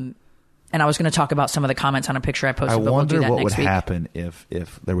 And I was going to talk about some of the comments on a picture I posted, but we'll do that next week. I wonder what would happen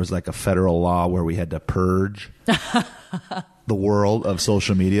if there was like a federal law where we had to purge the world of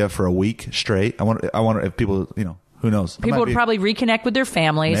social media for a week straight. I wonder if people, who knows? People would probably reconnect with their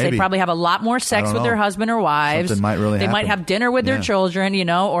families. Maybe. They'd probably have a lot more sex with their husband or wives. Something might really happen. They might have dinner with their children,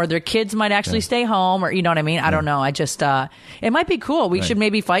 or their kids might actually stay home, or you know what I mean? I don't know. I just, it might be cool. We should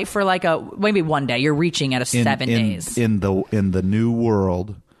maybe fight for maybe one day. You're reaching at 7 days. In the new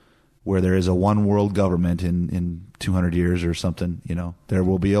world where there is a one world government in 200 years or something, there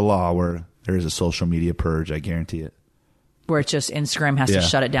will be a law where there is a social media purge. I guarantee it. where it's just Instagram has to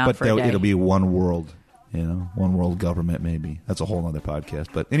shut it down for a day. It'll be one world. One world government, maybe. That's a whole other podcast.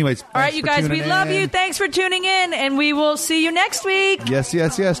 But anyways, all right, you guys, we love you. Thanks for tuning in, and we will see you next week. Yes.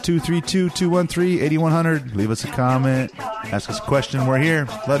 232-213-8100. Leave us a comment. Ask us a question. We're here.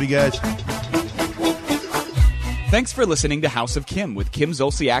 Love you guys. Thanks for listening to House of Kim with Kim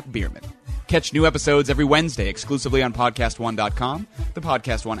Zolciak Biermann. Catch new episodes every Wednesday exclusively on PodcastOne.com, the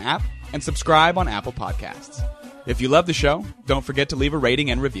Podcast One app, and subscribe on Apple Podcasts. If you love the show, don't forget to leave a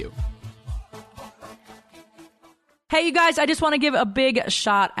rating and review. Hey, you guys, I just want to give a big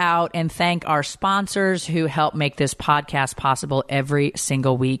shout out and thank our sponsors who help make this podcast possible every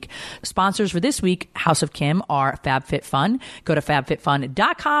single week. Sponsors for this week, House of Kim, are FabFitFun. Go to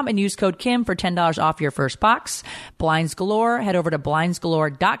fabfitfun.com and use code Kim for $10 off your first box. Blinds Galore, head over to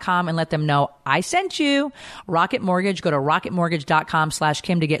blindsgalore.com and let them know I sent you. Rocket Mortgage, go to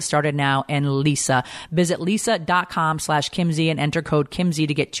rocketmortgage.com/Kim to get started now. And Lisa, visit lisa.com/KimZ and enter code KimZ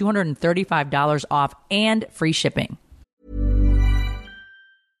to get $235 off and free shipping.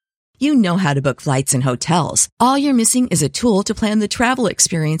 You know how to book flights and hotels. All you're missing is a tool to plan the travel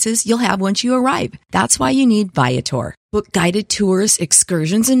experiences you'll have once you arrive. That's why you need Viator. Book guided tours,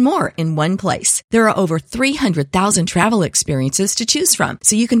 excursions, and more in one place. There are over 300,000 travel experiences to choose from,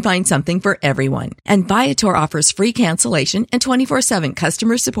 so you can find something for everyone. And Viator offers free cancellation and 24/7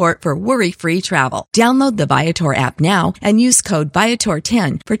 customer support for worry-free travel. Download the Viator app now and use code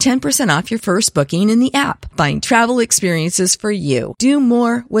Viator10 for 10% off your first booking in the app. Find travel experiences for you. Do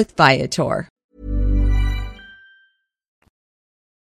more with Viator.